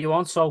anytime you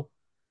want. So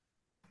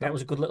that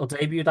was a good little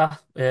debut.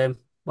 That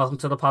welcome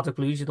to the Paddock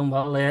Blues. You done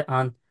well there,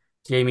 and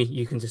Jamie,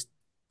 you can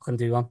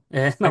do one.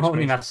 No, Thanks,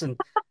 only mate. messing.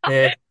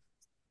 Uh,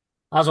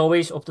 as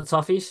always, up the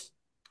toffees.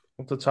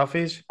 Up the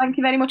toffees. Thank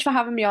you very much for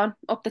having me on.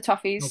 Up the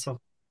No toffees.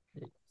 problem.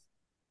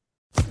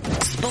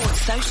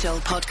 Sports Social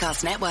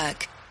Podcast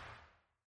Network.